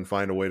 points and then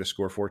find a way to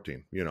score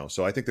 14,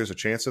 So I think there's a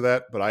chance of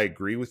that, but I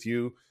agree with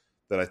you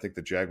that I think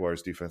the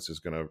Jaguars defense is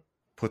going to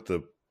put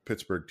the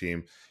Pittsburgh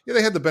team. Yeah,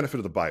 they had the benefit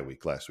of the bye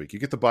week last week. You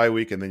get the bye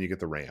week and then you get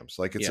the Rams.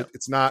 Like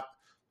it's not,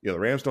 the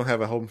Rams don't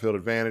have a home field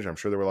advantage. I'm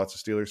sure there were lots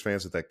of Steelers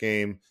fans at that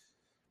game.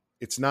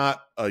 It's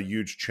not a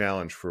huge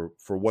challenge for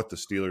what the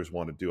Steelers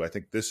want to do. I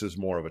think this is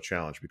more of a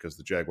challenge because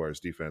the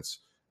Jaguars defense,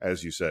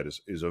 as you said,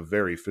 is a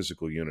very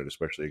physical unit,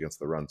 especially against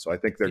the run. So I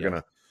think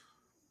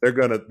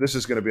this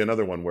is gonna be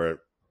another one where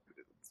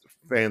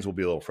fans will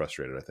be a little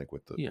frustrated, I think,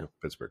 with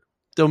Pittsburgh.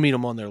 They'll meet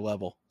them on their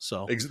level.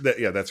 So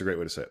that's a great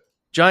way to say it.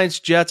 Giants,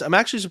 Jets. I'm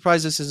actually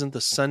surprised this isn't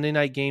the Sunday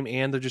night game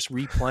and they're just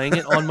replaying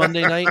it on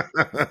Monday night.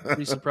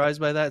 Pretty surprised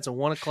by that. It's a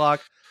 1:00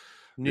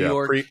 New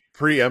York.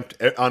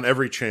 Preempt on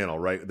every channel,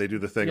 right? They do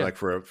the thing like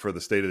for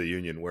the State of the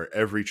Union where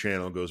every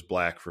channel goes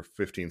black for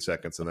 15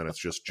 seconds and then it's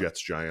just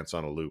Jets, Giants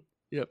on a loop.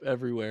 Yep,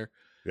 everywhere.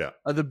 Yeah.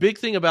 The big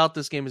thing about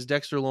this game is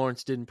Dexter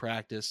Lawrence didn't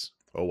practice.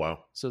 Oh,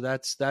 wow. So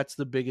that's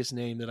the biggest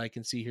name that I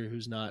can see here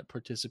who's not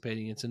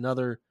participating. It's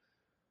another,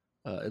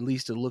 at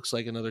least it looks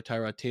like another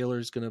Tyrod Taylor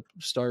is going to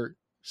start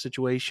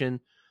situation.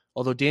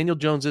 Although Daniel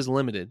Jones is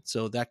limited,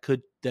 so that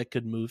could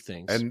move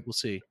things. And we'll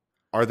see.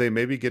 Are they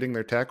maybe getting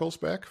their tackles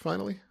back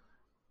finally?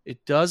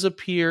 It does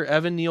appear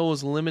Evan Neal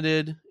is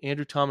limited,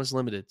 Andrew Thomas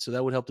limited, so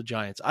that would help the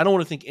Giants. I don't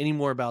want to think any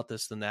more about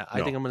this than that.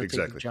 I think I'm going to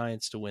take the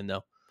Giants to win,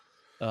 though.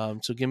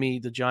 So give me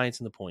the Giants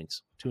and the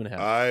points, 2.5.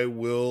 I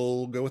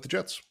will go with the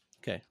Jets.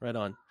 Okay, right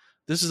on.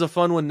 This is a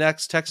fun one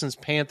next,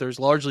 Texans-Panthers,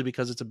 largely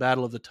because it's a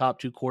battle of the top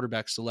 2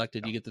 quarterbacks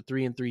selected. You get the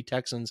 3-3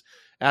 Texans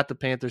at the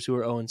Panthers, who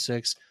are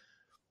 0-6.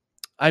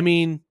 I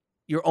mean,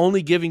 you're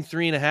only giving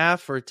 3.5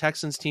 for a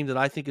Texans team that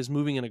I think is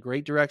moving in a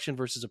great direction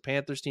versus a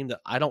Panthers team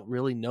that I don't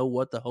really know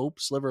what the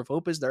sliver of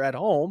hope is. They're at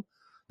home.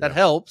 That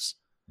helps.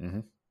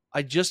 Mm-hmm.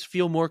 I just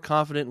feel more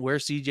confident in where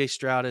CJ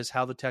Stroud is,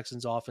 how the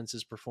Texans offense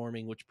is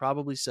performing, which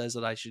probably says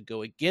that I should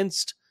go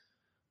against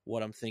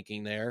what I'm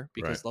thinking there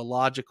because the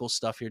logical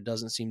stuff here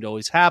doesn't seem to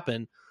always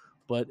happen.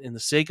 but in the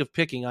sake of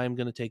picking, I am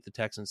going to take the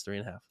Texans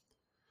 3.5.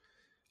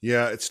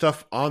 Yeah, it's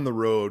tough on the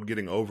road.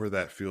 Getting over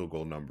that field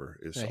goal number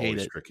is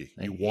always tricky.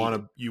 You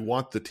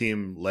want the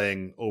team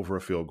laying over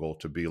a field goal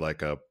to be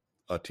like a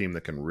team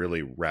that can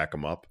really rack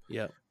them up.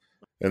 Yeah.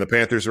 And the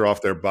Panthers are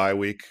off their bye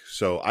week,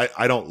 so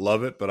I don't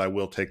love it, but I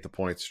will take the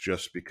points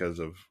just because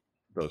of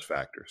those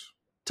factors.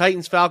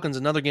 Titans-Falcons,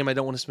 another game I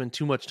don't want to spend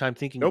too much time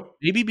thinking. Nope.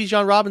 Maybe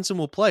Bijan Robinson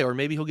will play, or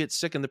maybe he'll get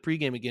sick in the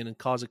pregame again and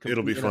cause a complete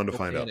It'll be fun to NFL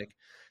find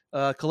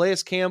panic. Calais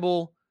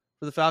Campbell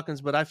for the Falcons,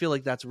 but I feel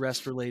like that's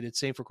rest-related.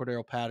 Same for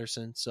Cordero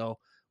Patterson, so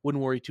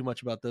wouldn't worry too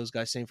much about those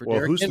guys. Same for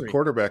Derrick who's Henry. the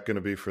quarterback going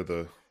to be for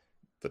the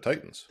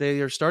Titans? They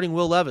are starting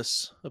Will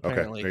Levis,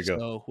 apparently. Okay, there you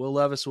go. So Will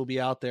Levis will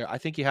be out there. I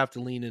think you have to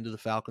lean into the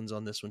Falcons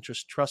on this one.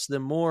 Just trust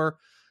them more.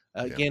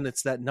 Again,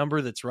 it's that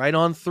number that's right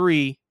on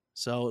 3.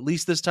 So at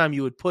least this time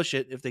you would push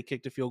it if they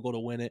kicked a field goal to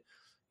win it.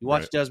 You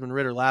watched Desmond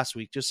Ridder last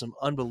week, just some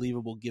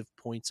unbelievable give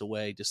points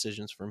away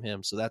decisions from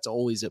him. So that's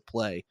always at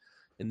play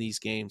in these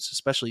games,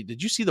 especially.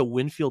 Did you see the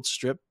Winfield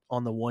strip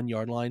on the 1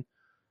 yard line?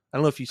 I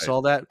don't know if you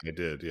saw that. I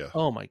did, yeah.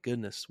 Oh my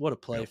goodness. What a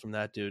play from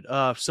that dude.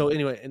 So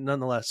anyway,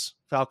 nonetheless,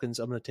 Falcons,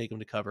 I'm going to take them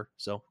to cover.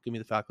 So give me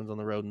the Falcons on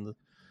the road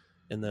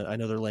and I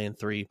know they're laying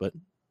 3, but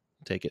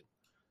take it.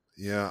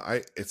 Yeah,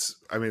 it's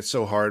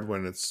so hard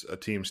when it's a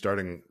team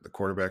starting the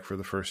quarterback for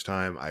the first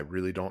time. I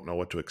really don't know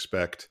what to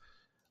expect.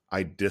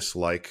 I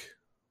dislike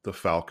the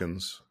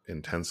Falcons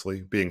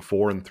intensely. Being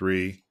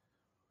 4-3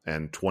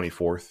 and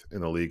 24th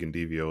in the league in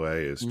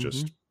DVOA is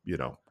just,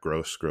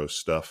 gross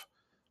stuff.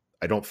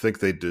 I don't think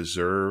they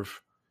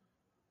deserve,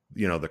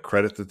 the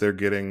credit that they're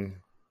getting.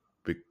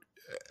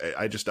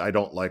 I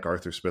don't like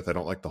Arthur Smith. I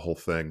don't like the whole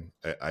thing.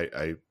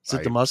 Is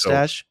it the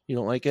mustache? You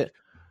don't like it?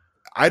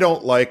 I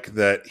don't like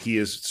that he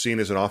is seen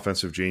as an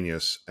offensive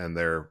genius and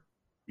they're,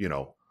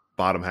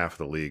 bottom half of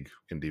the league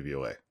in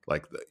DVOA.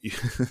 Like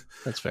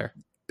that's fair.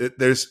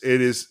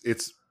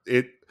 It's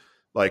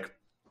like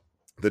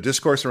the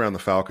discourse around the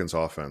Falcons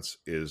offense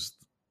is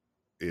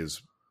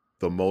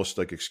the most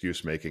like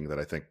excuse making that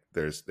I think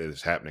that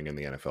is happening in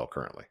the NFL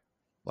currently.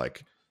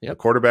 Like the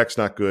quarterback's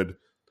not good.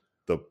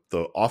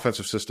 The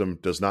offensive system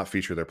does not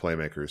feature their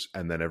playmakers,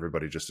 and then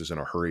everybody just is in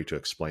a hurry to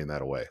explain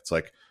that away. It's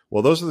like,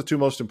 well, those are the 2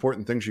 most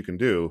important things you can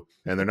do,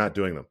 and they're not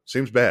doing them.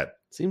 Seems bad.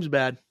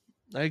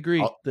 I agree.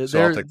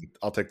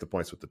 I'll take the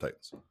points with the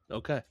Titans.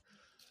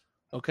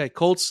 Okay.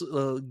 Colts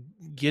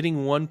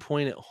getting 1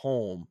 point at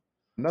home.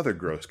 Another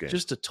gross game.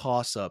 Just a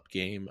toss-up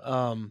game.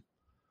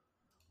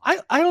 I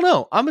don't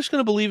know. I'm just going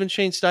to believe in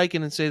Shane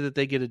Steichen and say that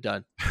they get it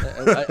done.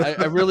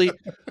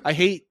 I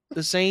hate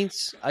the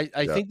Saints.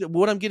 I think that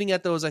what I'm getting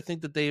at, though, is I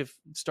think that they have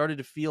started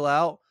to feel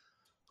out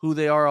who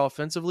they are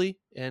offensively,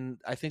 and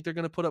I think they're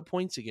going to put up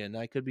points again.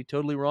 I could be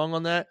totally wrong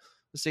on that.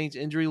 The Saints'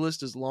 injury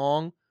list is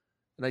long,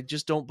 and I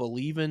just don't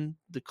believe in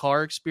the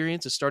Carr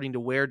experience. It's starting to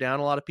wear down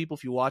a lot of people.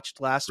 If you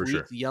watched last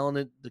week, yelling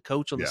at the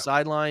coach on the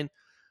sideline,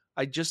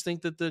 I just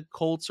think that the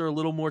Colts are a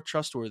little more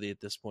trustworthy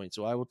at this point.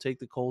 So I will take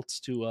the Colts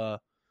to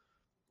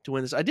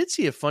win this. I did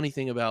see a funny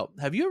thing about,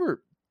 have you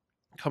ever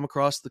come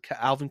across the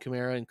Alvin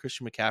Kamara and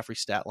Christian McCaffrey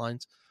stat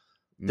lines?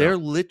 No. They're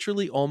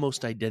literally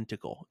almost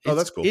identical.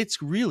 That's cool.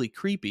 It's really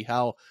creepy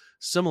how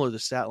similar the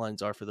stat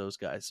lines are for those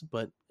guys.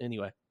 But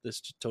anyway, this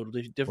is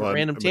totally different.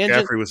 Random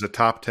tangent. McCaffrey was a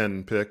top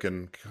 10 pick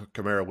and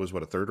Kamara was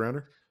what, a 3rd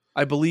rounder?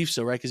 I believe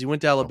so, right? Because he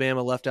went to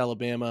Alabama, left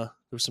Alabama.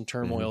 There was some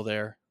turmoil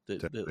there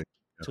that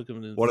took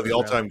him to one of the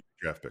all-time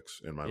draft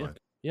picks in my mind.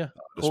 Yeah.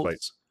 Despite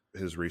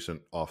his recent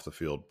off the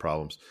field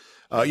problems.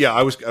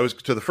 I was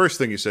to the first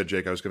thing you said,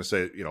 Jake, I was going to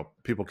say,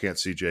 people can't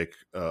see Jake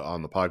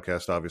on the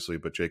podcast, obviously,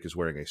 but Jake is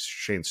wearing a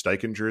Shane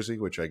Steichen jersey,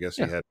 which I guess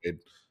he had made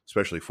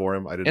especially for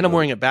him. I'm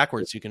wearing it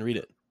backwards so you can read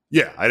it.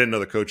 Yeah. I didn't know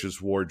the coaches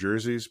wore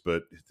jerseys,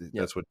 but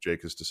that's what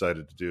Jake has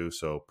decided to do.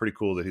 So pretty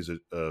cool that he's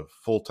a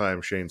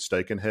full-time Shane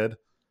Steichen head.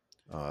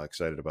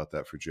 Excited about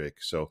that for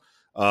Jake. So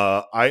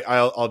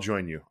I'll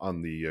join you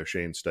on the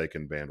Shane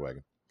Steichen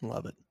bandwagon.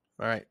 Love it.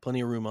 All right. Plenty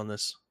of room on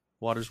this.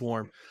 Water's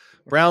warm.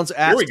 Browns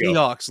at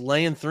Seahawks,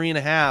 laying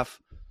 3.5.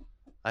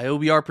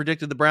 OBR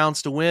predicted the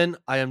Browns to win.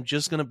 I am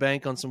just going to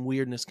bank on some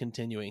weirdness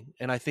continuing.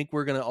 And I think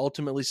we're going to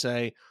ultimately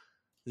say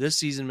this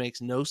season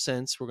makes no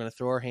sense. We're going to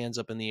throw our hands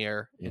up in the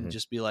air and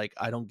just be like,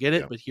 I don't get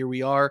it, but here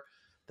we are.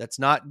 That's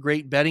not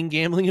great betting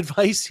gambling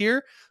advice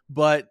here,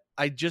 but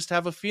I just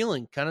have a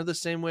feeling, kind of the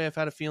same way I've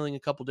had a feeling a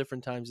couple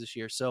different times this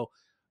year. So,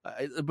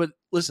 but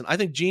listen, I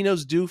think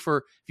Geno's due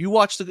for, if you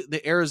watched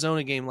the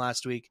Arizona game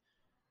last week,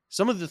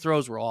 some of the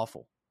throws were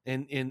awful,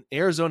 and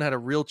Arizona had a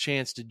real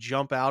chance to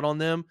jump out on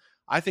them.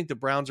 I think the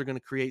Browns are going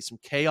to create some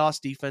chaos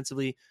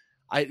defensively.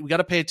 We got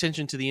to pay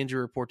attention to the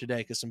injury report today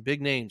because some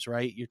big names,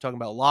 right? You're talking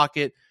about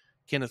Lockett,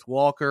 Kenneth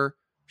Walker.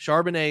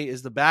 Charbonnet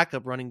is the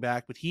backup running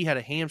back, but he had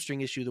a hamstring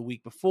issue the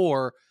week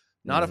before,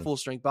 not a full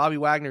strength. Bobby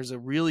Wagner is a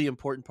really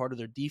important part of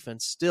their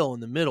defense still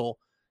in the middle.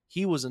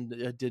 He was in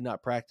a did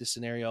not practice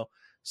scenario.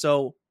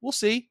 So we'll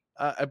see.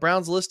 A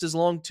Browns list is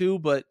long too,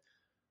 but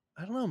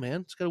I don't know,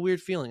 man. It's got a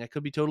weird feeling. I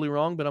could be totally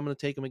wrong, but I'm going to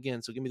take them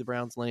again. So give me the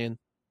Browns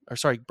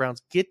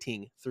Browns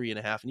getting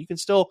 3.5. And you can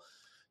still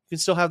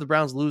have the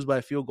Browns lose by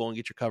a field goal and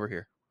get your cover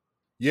here.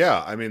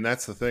 Yeah, I mean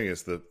that's the thing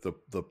is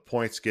the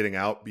points getting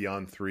out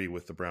beyond 3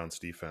 with the Browns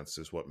defense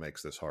is what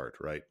makes this hard,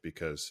 right?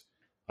 Because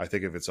I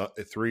think if it's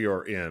 3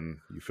 or in,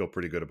 you feel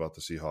pretty good about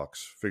the Seahawks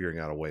figuring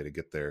out a way to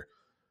get there.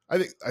 I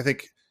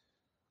think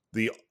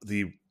the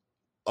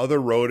other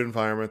road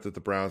environment that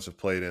the Browns have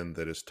played in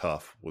that is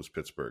tough was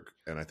Pittsburgh,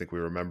 and I think we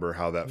remember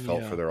how that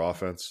felt for their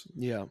offense.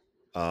 Yeah,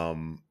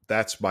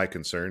 that's my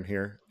concern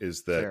here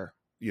is that fair.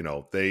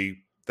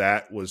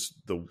 That was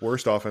the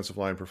worst offensive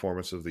line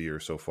performance of the year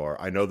so far.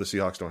 I know the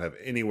Seahawks don't have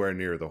anywhere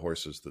near the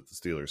horses that the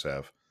Steelers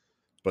have,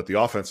 but the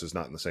offense is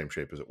not in the same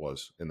shape as it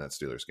was in that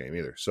Steelers game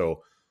either.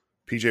 So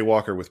PJ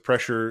Walker with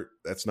pressure,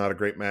 that's not a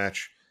great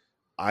match.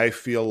 I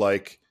feel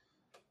like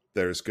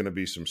there's going to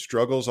be some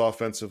struggles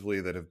offensively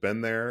that have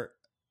been there,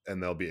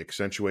 and they'll be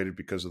accentuated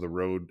because of the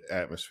road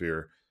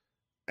atmosphere.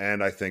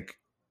 And I think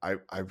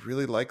I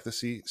really like the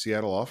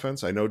Seattle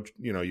offense. I know,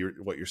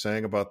 what you're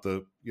saying about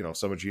the,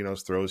 some of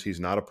Geno's throws. He's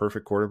not a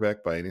perfect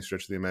quarterback by any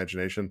stretch of the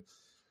imagination,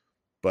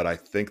 but I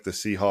think the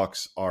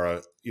Seahawks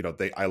are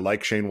I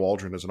like Shane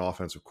Waldron as an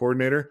offensive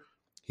coordinator.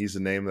 He's a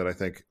name that I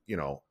think,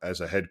 as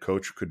a head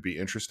coach could be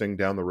interesting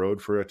down the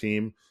road for a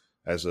team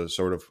as a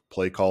sort of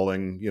play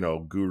calling,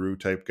 guru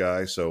type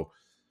guy. So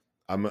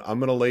I'm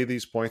going to lay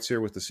these points here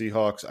with the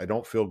Seahawks. I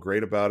don't feel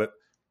great about it.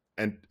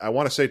 And I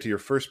want to say to your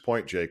first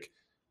point, Jake,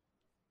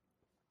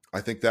 I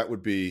think that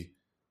would be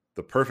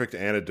the perfect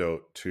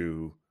antidote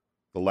to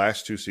the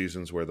last 2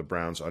 seasons where the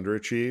Browns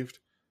underachieved,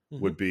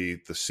 would be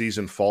the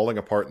season falling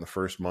apart in the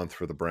first month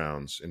for the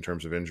Browns in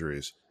terms of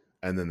injuries,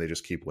 and then they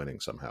just keep winning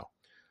somehow.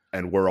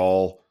 And we're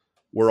all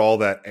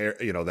that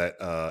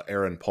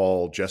Aaron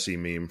Paul Jesse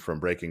meme from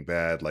Breaking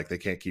Bad, like they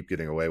can't keep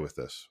getting away with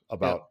this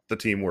about the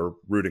team we're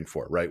rooting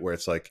for, right? Where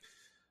it's like,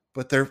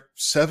 but they're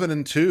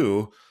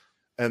 7-2,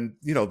 and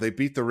they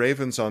beat the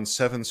Ravens on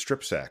 7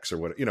 strip sacks or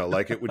what,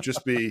 like it would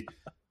just be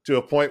to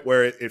a point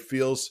where it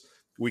feels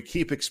we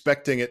keep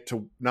expecting it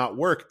to not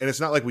work. And it's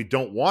not like we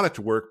don't want it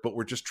to work, but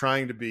we're just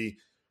trying to be,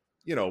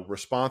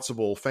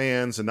 responsible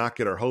fans and not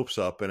get our hopes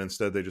up. And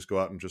instead they just go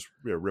out and just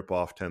rip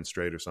off 10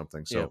 straight or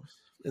something. So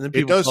and then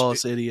people call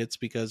us idiots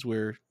because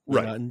we're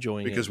right, not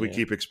enjoying because it. We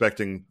keep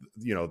expecting,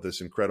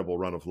 this incredible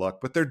run of luck,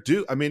 but they're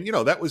due. I mean,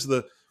 that was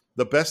the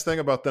best thing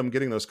about them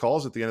getting those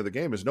calls at the end of the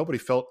game is nobody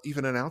felt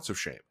even an ounce of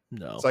shame.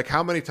 No. It's like,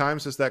 how many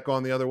times has that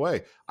gone the other way?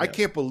 Yeah. I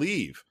can't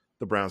believe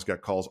the Browns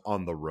got calls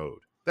on the road.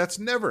 That's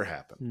never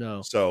happened.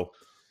 No. So,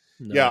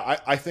 yeah,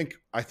 I think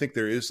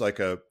there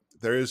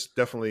is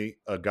definitely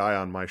a guy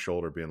on my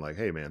shoulder being like,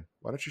 hey, man,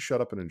 why don't you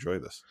shut up and enjoy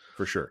this?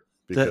 For sure.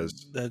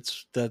 Because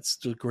that's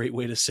a great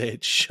way to say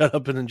it. Shut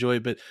up and enjoy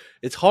it. But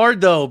it's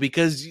hard, though,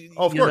 because,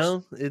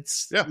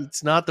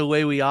 it's not the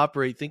way we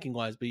operate thinking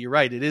wise. But you're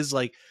right. It is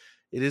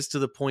to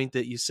the point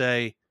that you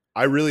say,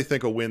 I really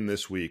think a win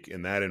this week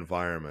in that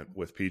environment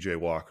with PJ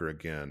Walker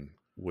again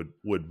would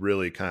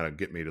really kind of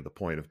get me to the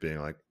point of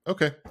being like,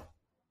 okay,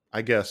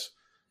 I guess.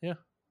 Yeah.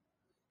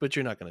 But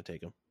you're not going to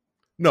take him.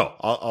 No,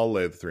 I'll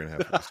lay the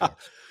 3.5.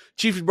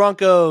 Chiefs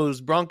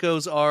Broncos.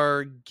 Broncos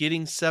are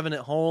getting 7 at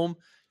home.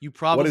 You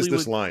probably What is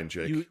this line,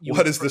 Jake?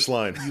 What is this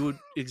line?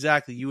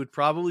 You would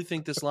probably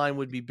think this line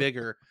would be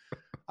bigger.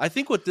 I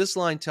think what this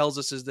line tells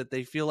us is that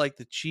they feel like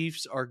the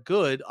Chiefs are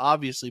good,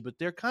 obviously, but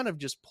they're kind of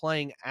just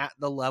playing at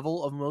the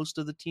level of most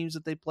of the teams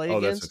that they play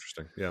against. That's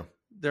interesting. Yeah.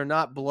 They're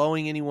not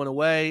blowing anyone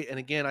away. And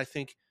again,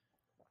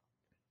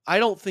 I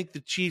don't think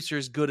the Chiefs are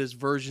as good as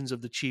versions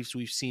of the Chiefs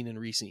we've seen in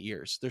recent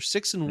years. They're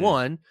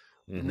 6-1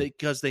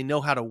 because they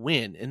know how to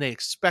win and they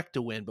expect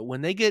to win. But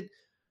when they get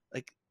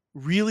like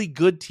really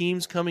good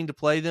teams coming to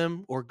play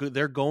them or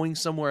they're going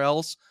somewhere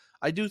else,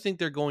 I do think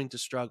they're going to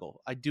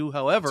struggle. I do,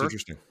 however,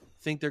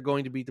 think they're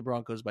going to beat the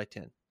Broncos by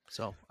 10.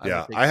 So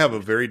I have a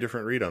very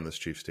different read on this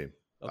Chiefs team.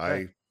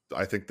 Okay.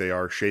 I think they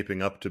are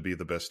shaping up to be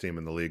the best team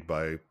in the league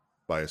by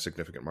a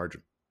significant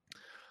margin.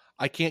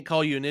 I can't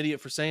call you an idiot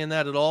for saying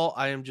that at all.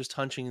 I am just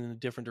hunching in a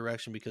different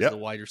direction because of the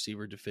wide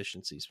receiver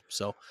deficiencies.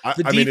 So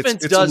the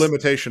defense it's a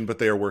limitation, but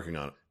they are working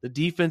on it. The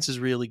defense is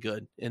really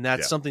good, and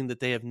that's something that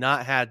they have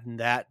not had in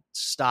that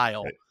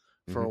style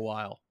for a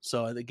while.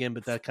 So again,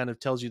 but that kind of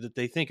tells you that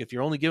they think if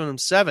you're only giving them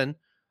 7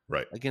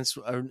 against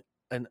a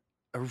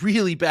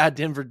really bad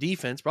Denver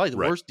defense, probably the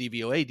worst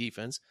DVOA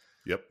defense,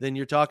 then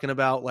you're talking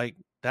about like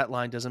that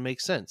line doesn't make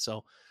sense.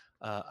 So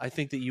I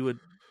think that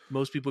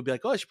most people would be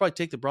like, oh, I should probably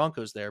take the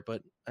Broncos there,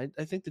 but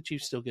I think the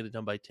Chiefs still get it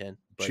done by 10.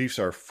 But Chiefs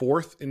are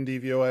 4th in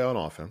DVOA on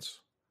offense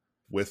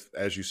with,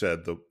 as you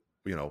said, the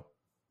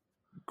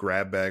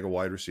grab bag of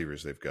wide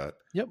receivers they've got.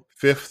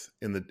 5th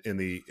in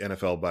the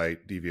NFL by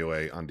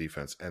DVOA on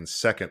defense and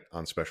 2nd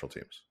on special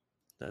teams.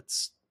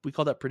 We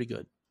call that pretty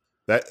good.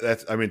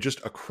 That's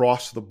just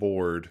across the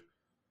board.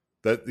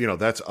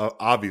 That's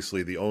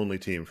obviously the only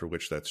team for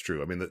which that's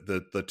true. I mean,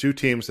 the 2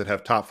 teams that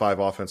have top 5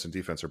 offense and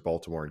defense are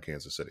Baltimore and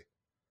Kansas City.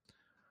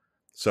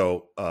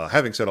 So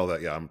having said all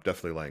that, I'm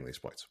definitely laying these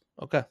points.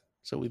 Okay.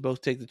 So we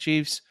both take the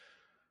Chiefs.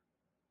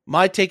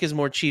 My take is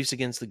more Chiefs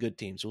against the good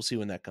teams. We'll see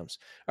when that comes.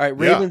 All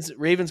right.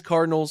 Ravens,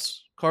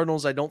 Cardinals.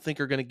 Cardinals, I don't think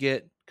are going to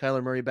get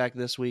Kyler Murray back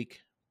this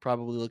week.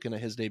 Probably looking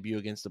at his debut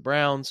against the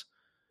Browns.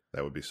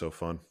 That would be so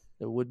fun.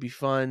 It would be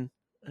fun,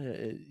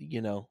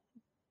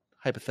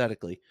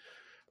 hypothetically.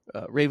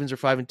 Ravens are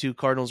 5-2.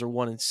 Cardinals are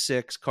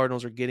 1-6.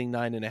 Cardinals are getting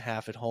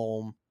 9.5 at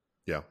home.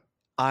 Yeah.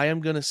 I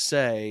am going to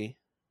say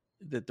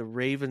that the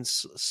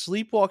Ravens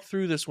sleepwalk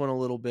through this one a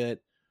little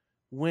bit,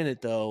 win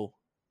it though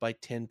by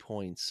 10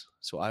 points.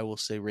 So I will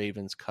say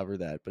Ravens cover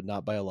that, but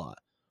not by a lot.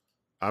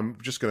 I'm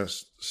just going to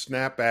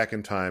snap back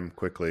in time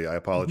quickly. I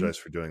apologize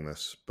for doing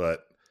this,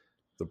 but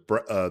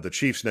the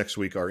Chiefs next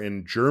week are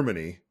in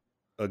Germany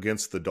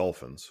against the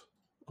Dolphins.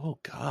 Oh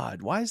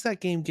God, why is that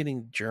game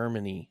getting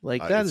Germany?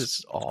 Like that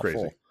is awful.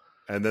 Crazy.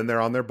 And then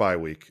they're on their bye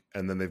week,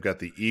 and then they've got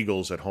the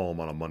Eagles at home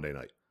on a Monday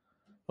night.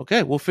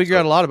 Okay, we'll figure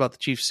out a lot about the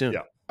Chiefs soon.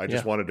 Yeah, I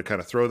just wanted to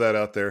kind of throw that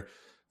out there.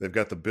 They've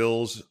got the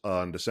Bills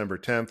on December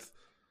 10th.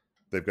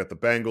 They've got the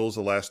Bengals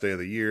the last day of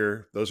the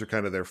year. Those are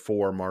kind of their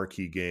 4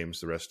 marquee games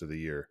the rest of the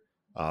year.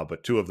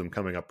 But 2 of them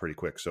coming up pretty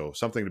quick. So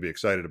something to be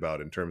excited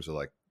about in terms of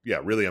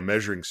really a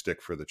measuring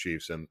stick for the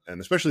Chiefs and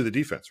especially the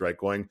defense, right?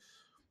 Going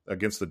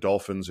against the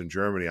Dolphins in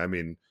Germany. I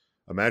mean,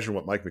 imagine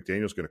what Mike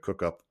McDaniel's going to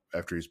cook up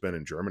after he's been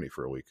in Germany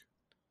for a week.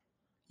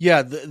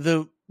 Yeah,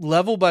 the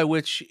level by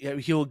which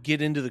he'll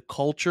get into the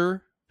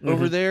culture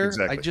over there,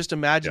 exactly. I just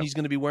imagine he's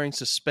going to be wearing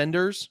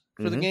suspenders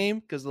for the game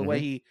because of the way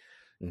he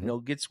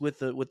gets with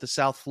the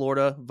South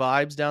Florida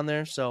vibes down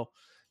there. So,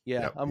 he's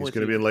going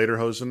to be in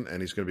lederhosen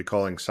and he's going to be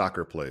calling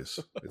soccer plays.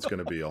 It's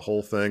going to be a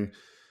whole thing.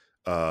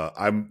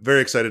 I'm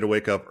very excited to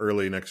wake up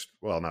early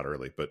not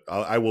early, but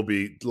I will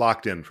be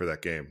locked in for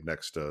that game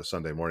next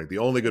Sunday morning. The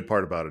only good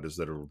part about it is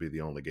that it will be the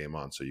only game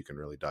on, so you can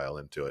really dial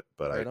into it.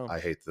 But I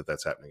hate that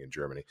that's happening in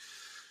Germany.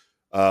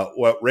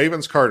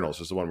 Ravens Cardinals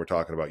is the one we're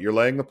talking about. You're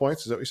laying the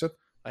points. Is that what you said?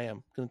 I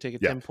am going to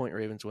take a 10-point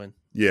Ravens win.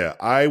 Yeah,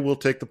 I will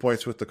take the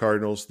points with the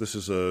Cardinals. This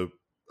is a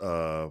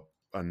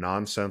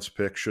nonsense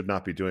pick. Should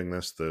not be doing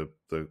this. The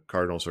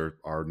Cardinals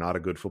are not a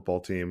good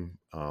football team.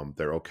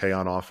 They're okay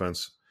on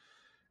offense.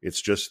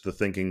 It's just the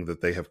thinking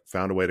that they have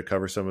found a way to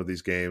cover some of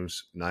these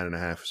games.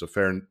 9.5 is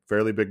a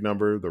fairly big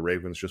number. The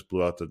Ravens just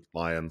blew out the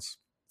Lions.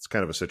 It's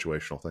kind of a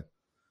situational thing.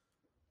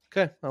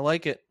 Okay, I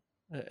like it.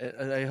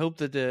 I hope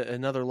that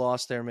another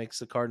loss there makes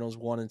the Cardinals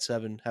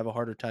 1-7 have a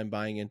harder time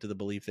buying into the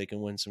belief they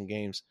can win some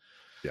games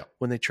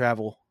when they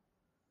travel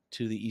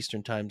to the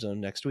Eastern time zone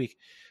next week.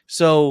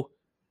 So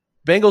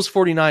Bengals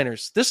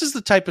 49ers. This is the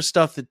type of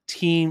stuff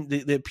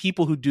the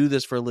people who do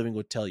this for a living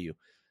would tell you.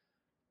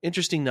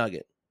 Interesting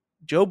nugget.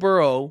 Joe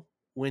Burrow,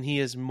 when he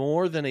is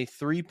more than a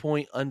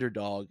 3-point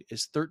underdog,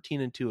 is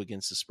 13-2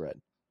 against the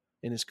spread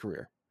in his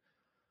career.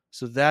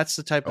 So that's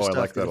the type of stuff I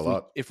like that a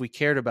lot. If we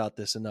cared about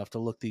this enough to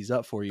look these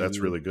up for you, that's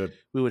really good.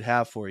 We would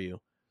have for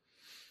you.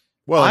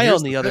 Well,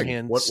 on the other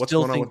hand, what's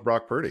going on with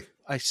Brock Purdy?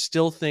 I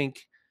still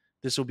think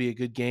this will be a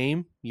good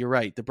game. You're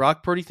right. The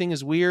Brock Purdy thing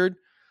is weird.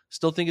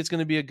 Still think it's going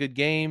to be a good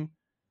game.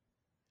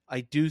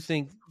 I do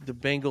think the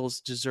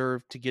Bengals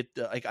deserve to get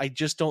I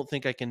just don't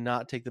think I can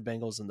not take the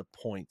Bengals in the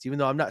points. Even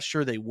though I'm not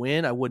sure they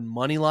win, I wouldn't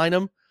money line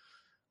them.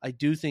 I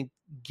do think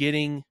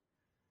getting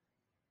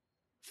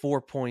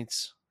 4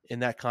 points in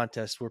that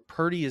contest where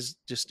Purdy is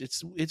just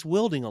it's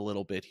wielding a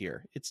little bit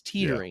here. It's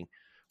teetering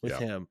with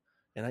him.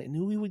 And I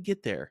knew we would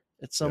get there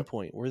at some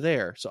point. We're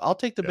there. So I'll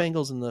take the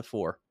Bengals in the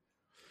 4.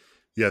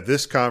 Yeah,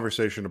 this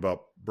conversation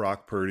about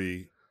Brock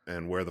Purdy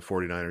and where the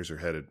 49ers are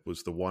headed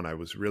was the one I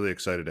was really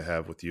excited to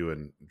have with you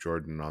and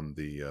Jordan on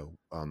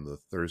the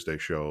Thursday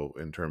show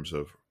in terms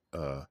of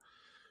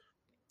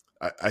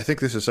I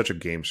think this is such a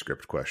game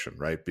script question,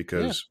 right?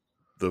 Because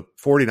the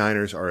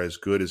 49ers are as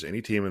good as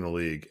any team in the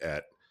league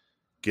at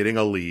getting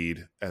a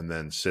lead and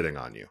then sitting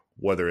on you,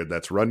 whether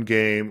that's run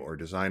game or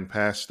design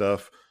pass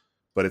stuff.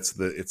 But it's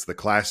the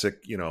classic,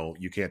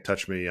 you can't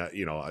touch me,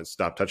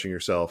 stop touching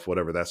yourself,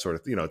 whatever, that sort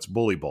of, it's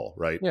bully ball,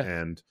 right? Yeah.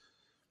 And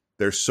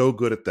they're so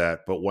good at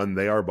that. But when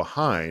they are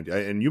behind,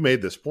 and you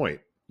made this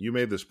point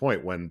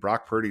when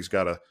Brock Purdy's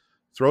got to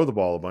throw the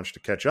ball a bunch to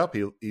catch up,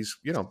 he's,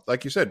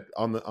 like you said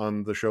on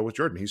the show with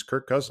Jordan, he's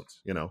Kirk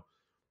Cousins,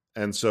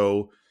 and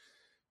so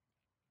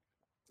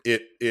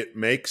it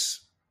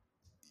makes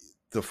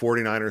the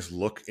 49ers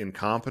look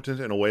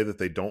incompetent in a way that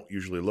they don't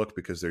usually look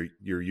because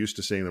you're used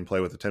to seeing them play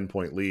with a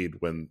 10-point lead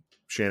when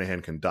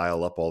Shanahan can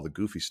dial up all the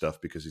goofy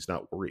stuff because he's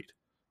not worried.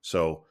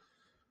 So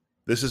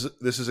this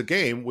is a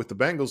game with the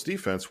Bengals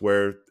defense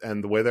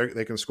and the way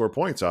they can score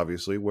points,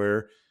 obviously,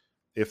 where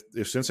if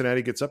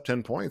Cincinnati gets up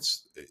 10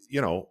 points,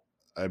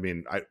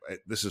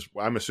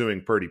 I'm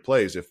assuming Purdy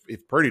plays.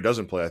 If Purdy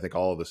doesn't play, I think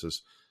all of this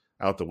is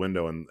out the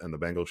window and the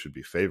Bengals should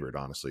be favored,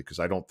 honestly, because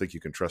I don't think you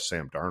can trust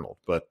Sam Darnold.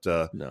 But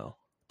no.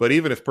 But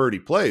even if Purdy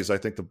plays, I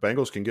think the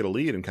Bengals can get a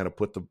lead and kind of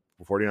put the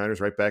 49ers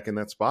right back in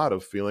that spot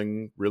of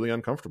feeling really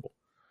uncomfortable.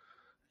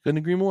 Couldn't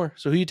agree more.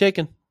 So who are you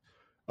taking?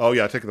 Oh,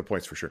 yeah, taking the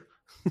points for sure.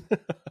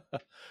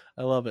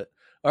 I love it.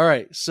 All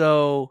right,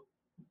 so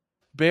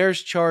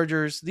Bears,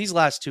 Chargers. These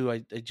last two,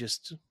 I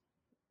just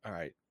 – all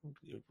right,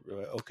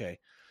 okay.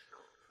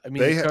 I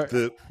mean,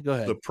 go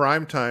ahead. The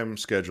primetime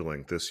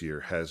scheduling this year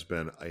has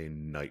been a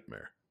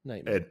nightmare.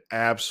 An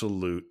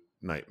absolute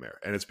nightmare.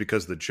 And it's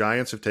because the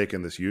Giants have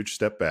taken this huge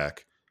step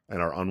back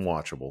and are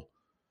unwatchable.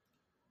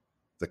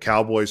 The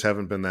Cowboys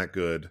haven't been that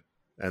good.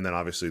 And then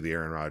obviously the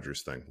Aaron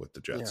Rodgers thing with the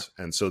Jets.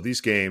 Yeah. And so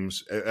these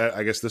games,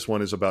 I guess this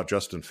one is about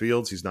Justin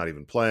Fields. He's not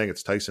even playing.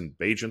 It's Tyson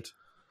Bagent,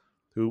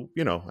 who,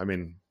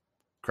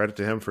 credit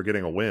to him for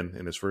getting a win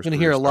in his first. We're going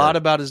to hear a lot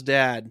about his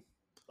dad,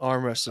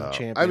 arm wrestling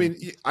champion. I mean,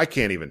 I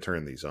can't even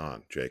turn these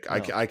on, Jake. No.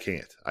 I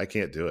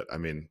can't do it. I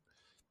mean,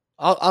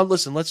 I'll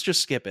listen. Let's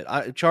just skip it.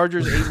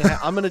 Chargers 8.5.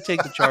 I'm going to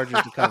take the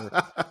Chargers to cover.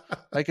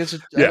 Like I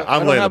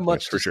don't have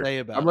much to say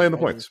about. I'm laying the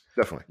points,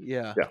 definitely.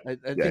 Yeah. I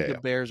think the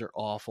Bears are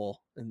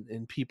awful,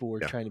 and people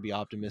were trying to be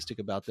optimistic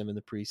about them in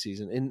the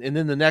preseason. And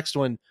then the next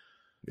one,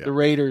 the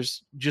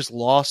Raiders just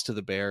lost to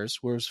the Bears,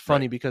 where it was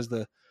funny because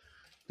the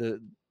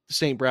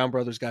St. Brown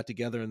brothers got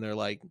together and they're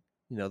like,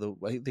 I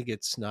think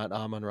it's not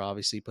Amon-Ra,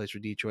 obviously he plays for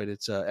Detroit.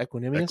 It's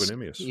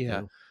Equinemius.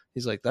 Yeah.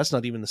 He's like, that's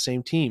not even the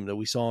same team that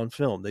we saw on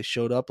film. They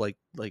showed up like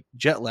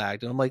jet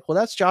lagged. And I'm like, well,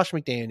 that's Josh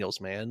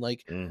McDaniels, man.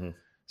 Like,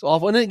 it's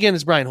awful. And again,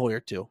 it's Brian Hoyer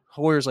too.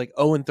 Hoyer's like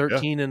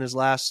 0-13 in his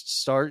last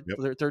start.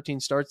 13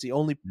 starts. The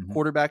only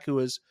quarterback who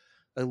has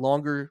a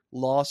longer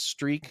loss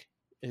streak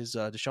is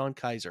Deshaun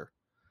Kaiser.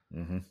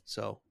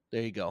 So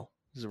there you go.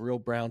 There's a real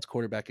Browns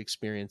quarterback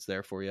experience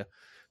there for you.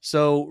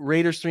 So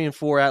Raiders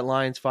 3-4 at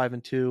Lions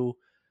 5-2.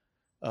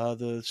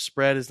 The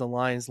spread is the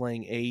Lions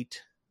laying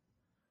 8.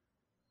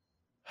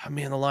 I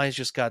mean, the Lions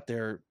just got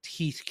their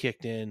teeth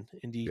kicked in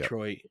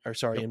Detroit,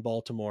 in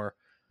Baltimore.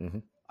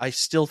 I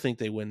still think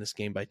they win this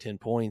game by 10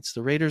 points.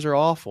 The Raiders are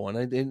awful,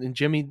 and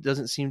Jimmy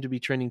doesn't seem to be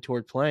trending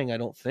toward playing. I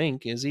don't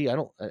think, is he? I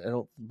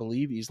don't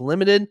believe he's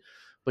limited,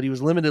 but he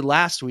was limited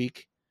last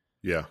week.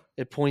 Yeah,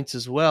 at points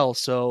as well.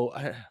 So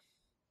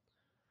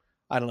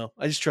I don't know.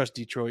 I just trust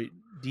Detroit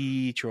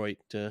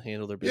to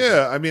handle their business.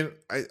 Yeah, I mean,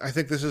 I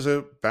think this is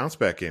a bounce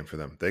back game for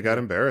them. They got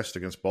embarrassed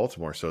against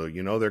Baltimore, so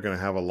they're going to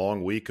have a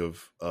long week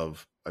of.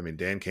 I mean,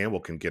 Dan Campbell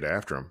can get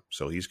after him,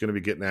 so he's going to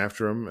be getting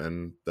after him,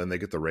 and then they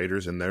get the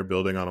Raiders in their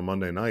building on a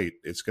Monday night.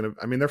 It's going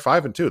to. I mean, they're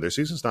 5-2. Their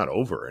season's not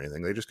over or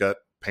anything. They just got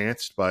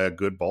pantsed by a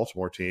good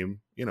Baltimore team.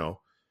 That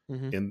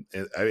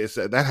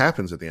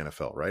happens at the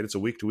NFL, right? It's a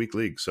week to week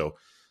league, so.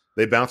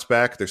 They bounce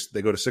back.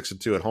 They go to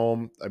 6-2 at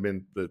home. I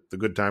mean, the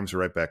good times are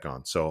right back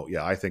on. So,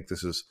 yeah, I think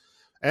this is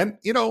 – and,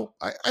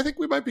 I think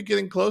we might be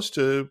getting close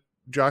to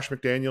Josh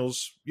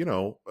McDaniels,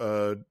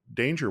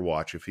 danger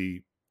watch if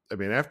he – I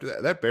mean,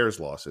 after that Bears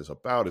loss is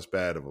about as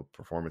bad of a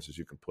performance as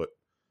you can put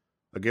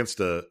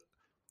against a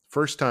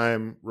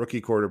first-time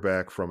rookie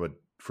quarterback from a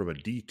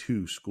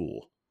D2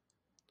 school.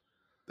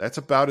 That's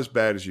about as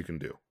bad as you can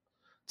do.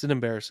 It's an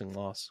embarrassing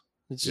loss.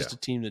 It's just a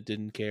team that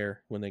didn't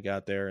care when they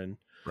got there, and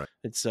right.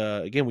 It's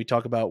again, we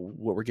talk about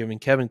what we're giving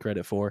Kevin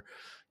credit for.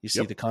 You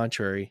see the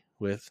contrary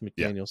with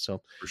McDaniels.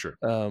 So for sure,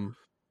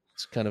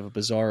 it's kind of a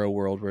bizarro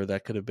world where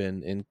that could have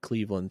been in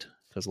Cleveland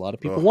because a lot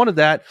of people wanted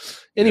that.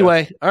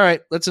 Anyway, all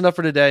right, that's enough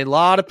for today. A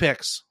lot of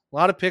picks, a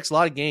lot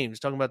of games.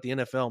 Talking about the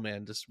NFL,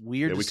 man, just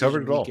weird. Yeah, we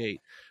covered it all.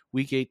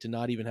 Week 8 to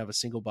not even have a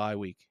single bye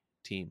week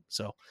team.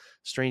 So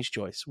strange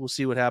choice. We'll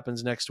see what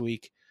happens next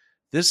week.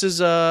 This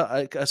is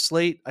a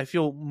slate. I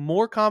feel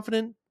more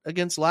confident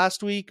against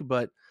last week,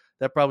 but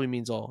that probably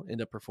means I'll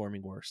end up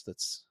performing worse.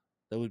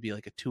 That would be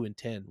like a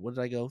 2-10. What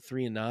did I go?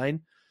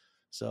 3-9.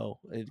 So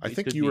I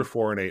think you were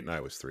 4-8 and I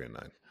was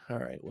 3-9. All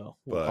right. Well,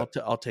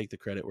 I'll take the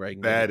credit where I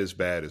can. Bad is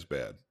bad is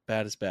bad.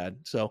 Bad is bad.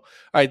 So, all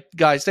right,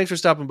 guys, thanks for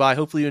stopping by.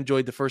 Hopefully you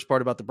enjoyed the first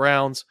part about the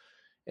Browns,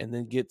 and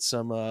then get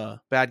some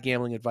bad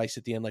gambling advice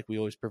at the end, like we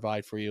always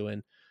provide for you.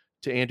 And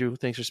to Andrew,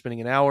 thanks for spending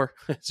an hour.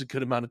 It's a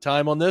good amount of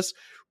time on this,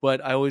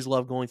 but I always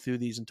love going through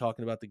these and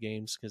talking about the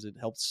games because it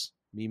helps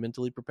me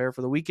mentally prepare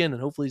for the weekend,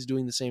 and hopefully he's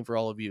doing the same for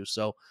all of you.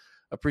 So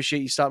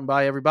appreciate you stopping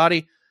by,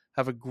 everybody.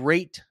 Have a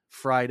great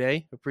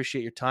Friday.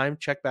 Appreciate your time.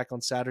 Check back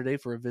on Saturday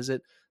for a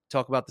visit.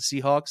 Talk about the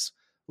Seahawks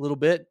a little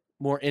bit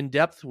more in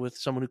depth with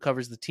someone who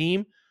covers the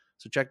team.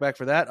 So check back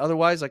for that.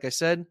 Otherwise, like I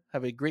said,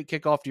 have a great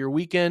kickoff to your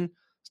weekend.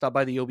 Stop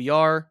by the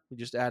OBR. We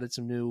just added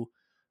some new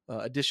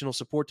additional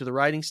support to the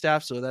writing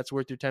staff, so that's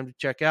worth your time to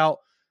check out.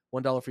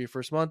 $1 for your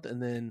first month,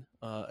 and then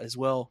as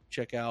well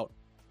check out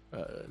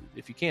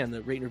if you can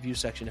the rate and review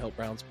section to help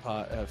Browns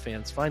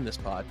fans find this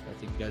pod. I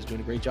think you guys are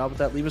doing a great job with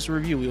that. Leave us a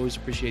review. We always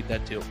appreciate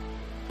that too.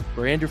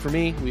 For Andrew, for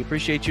me, we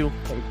appreciate you.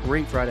 Have a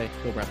great Friday.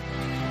 Go Browns.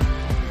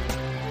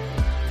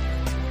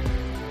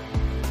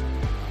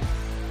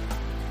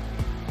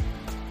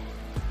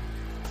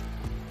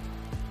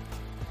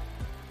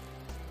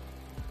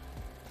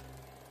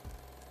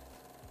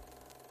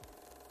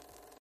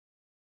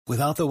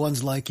 Without the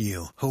ones like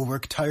you, who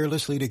work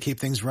tirelessly to keep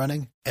things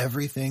running,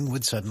 everything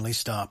would suddenly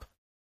stop.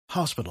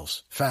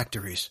 Hospitals,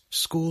 factories,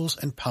 schools,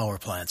 and power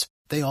plants,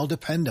 they all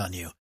depend on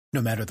you.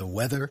 No matter the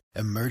weather,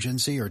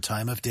 emergency, or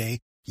time of day,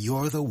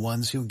 you're the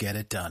ones who get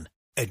it done.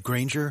 At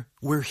Grainger,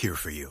 we're here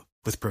for you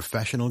with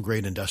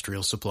professional-grade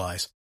industrial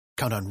supplies.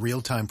 Count on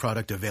real-time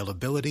product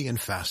availability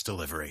and fast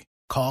delivery.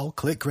 Call,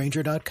 click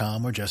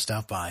Grainger.com, or just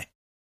stop by.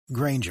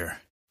 Grainger,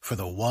 for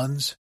the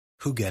ones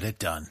who get it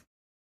done.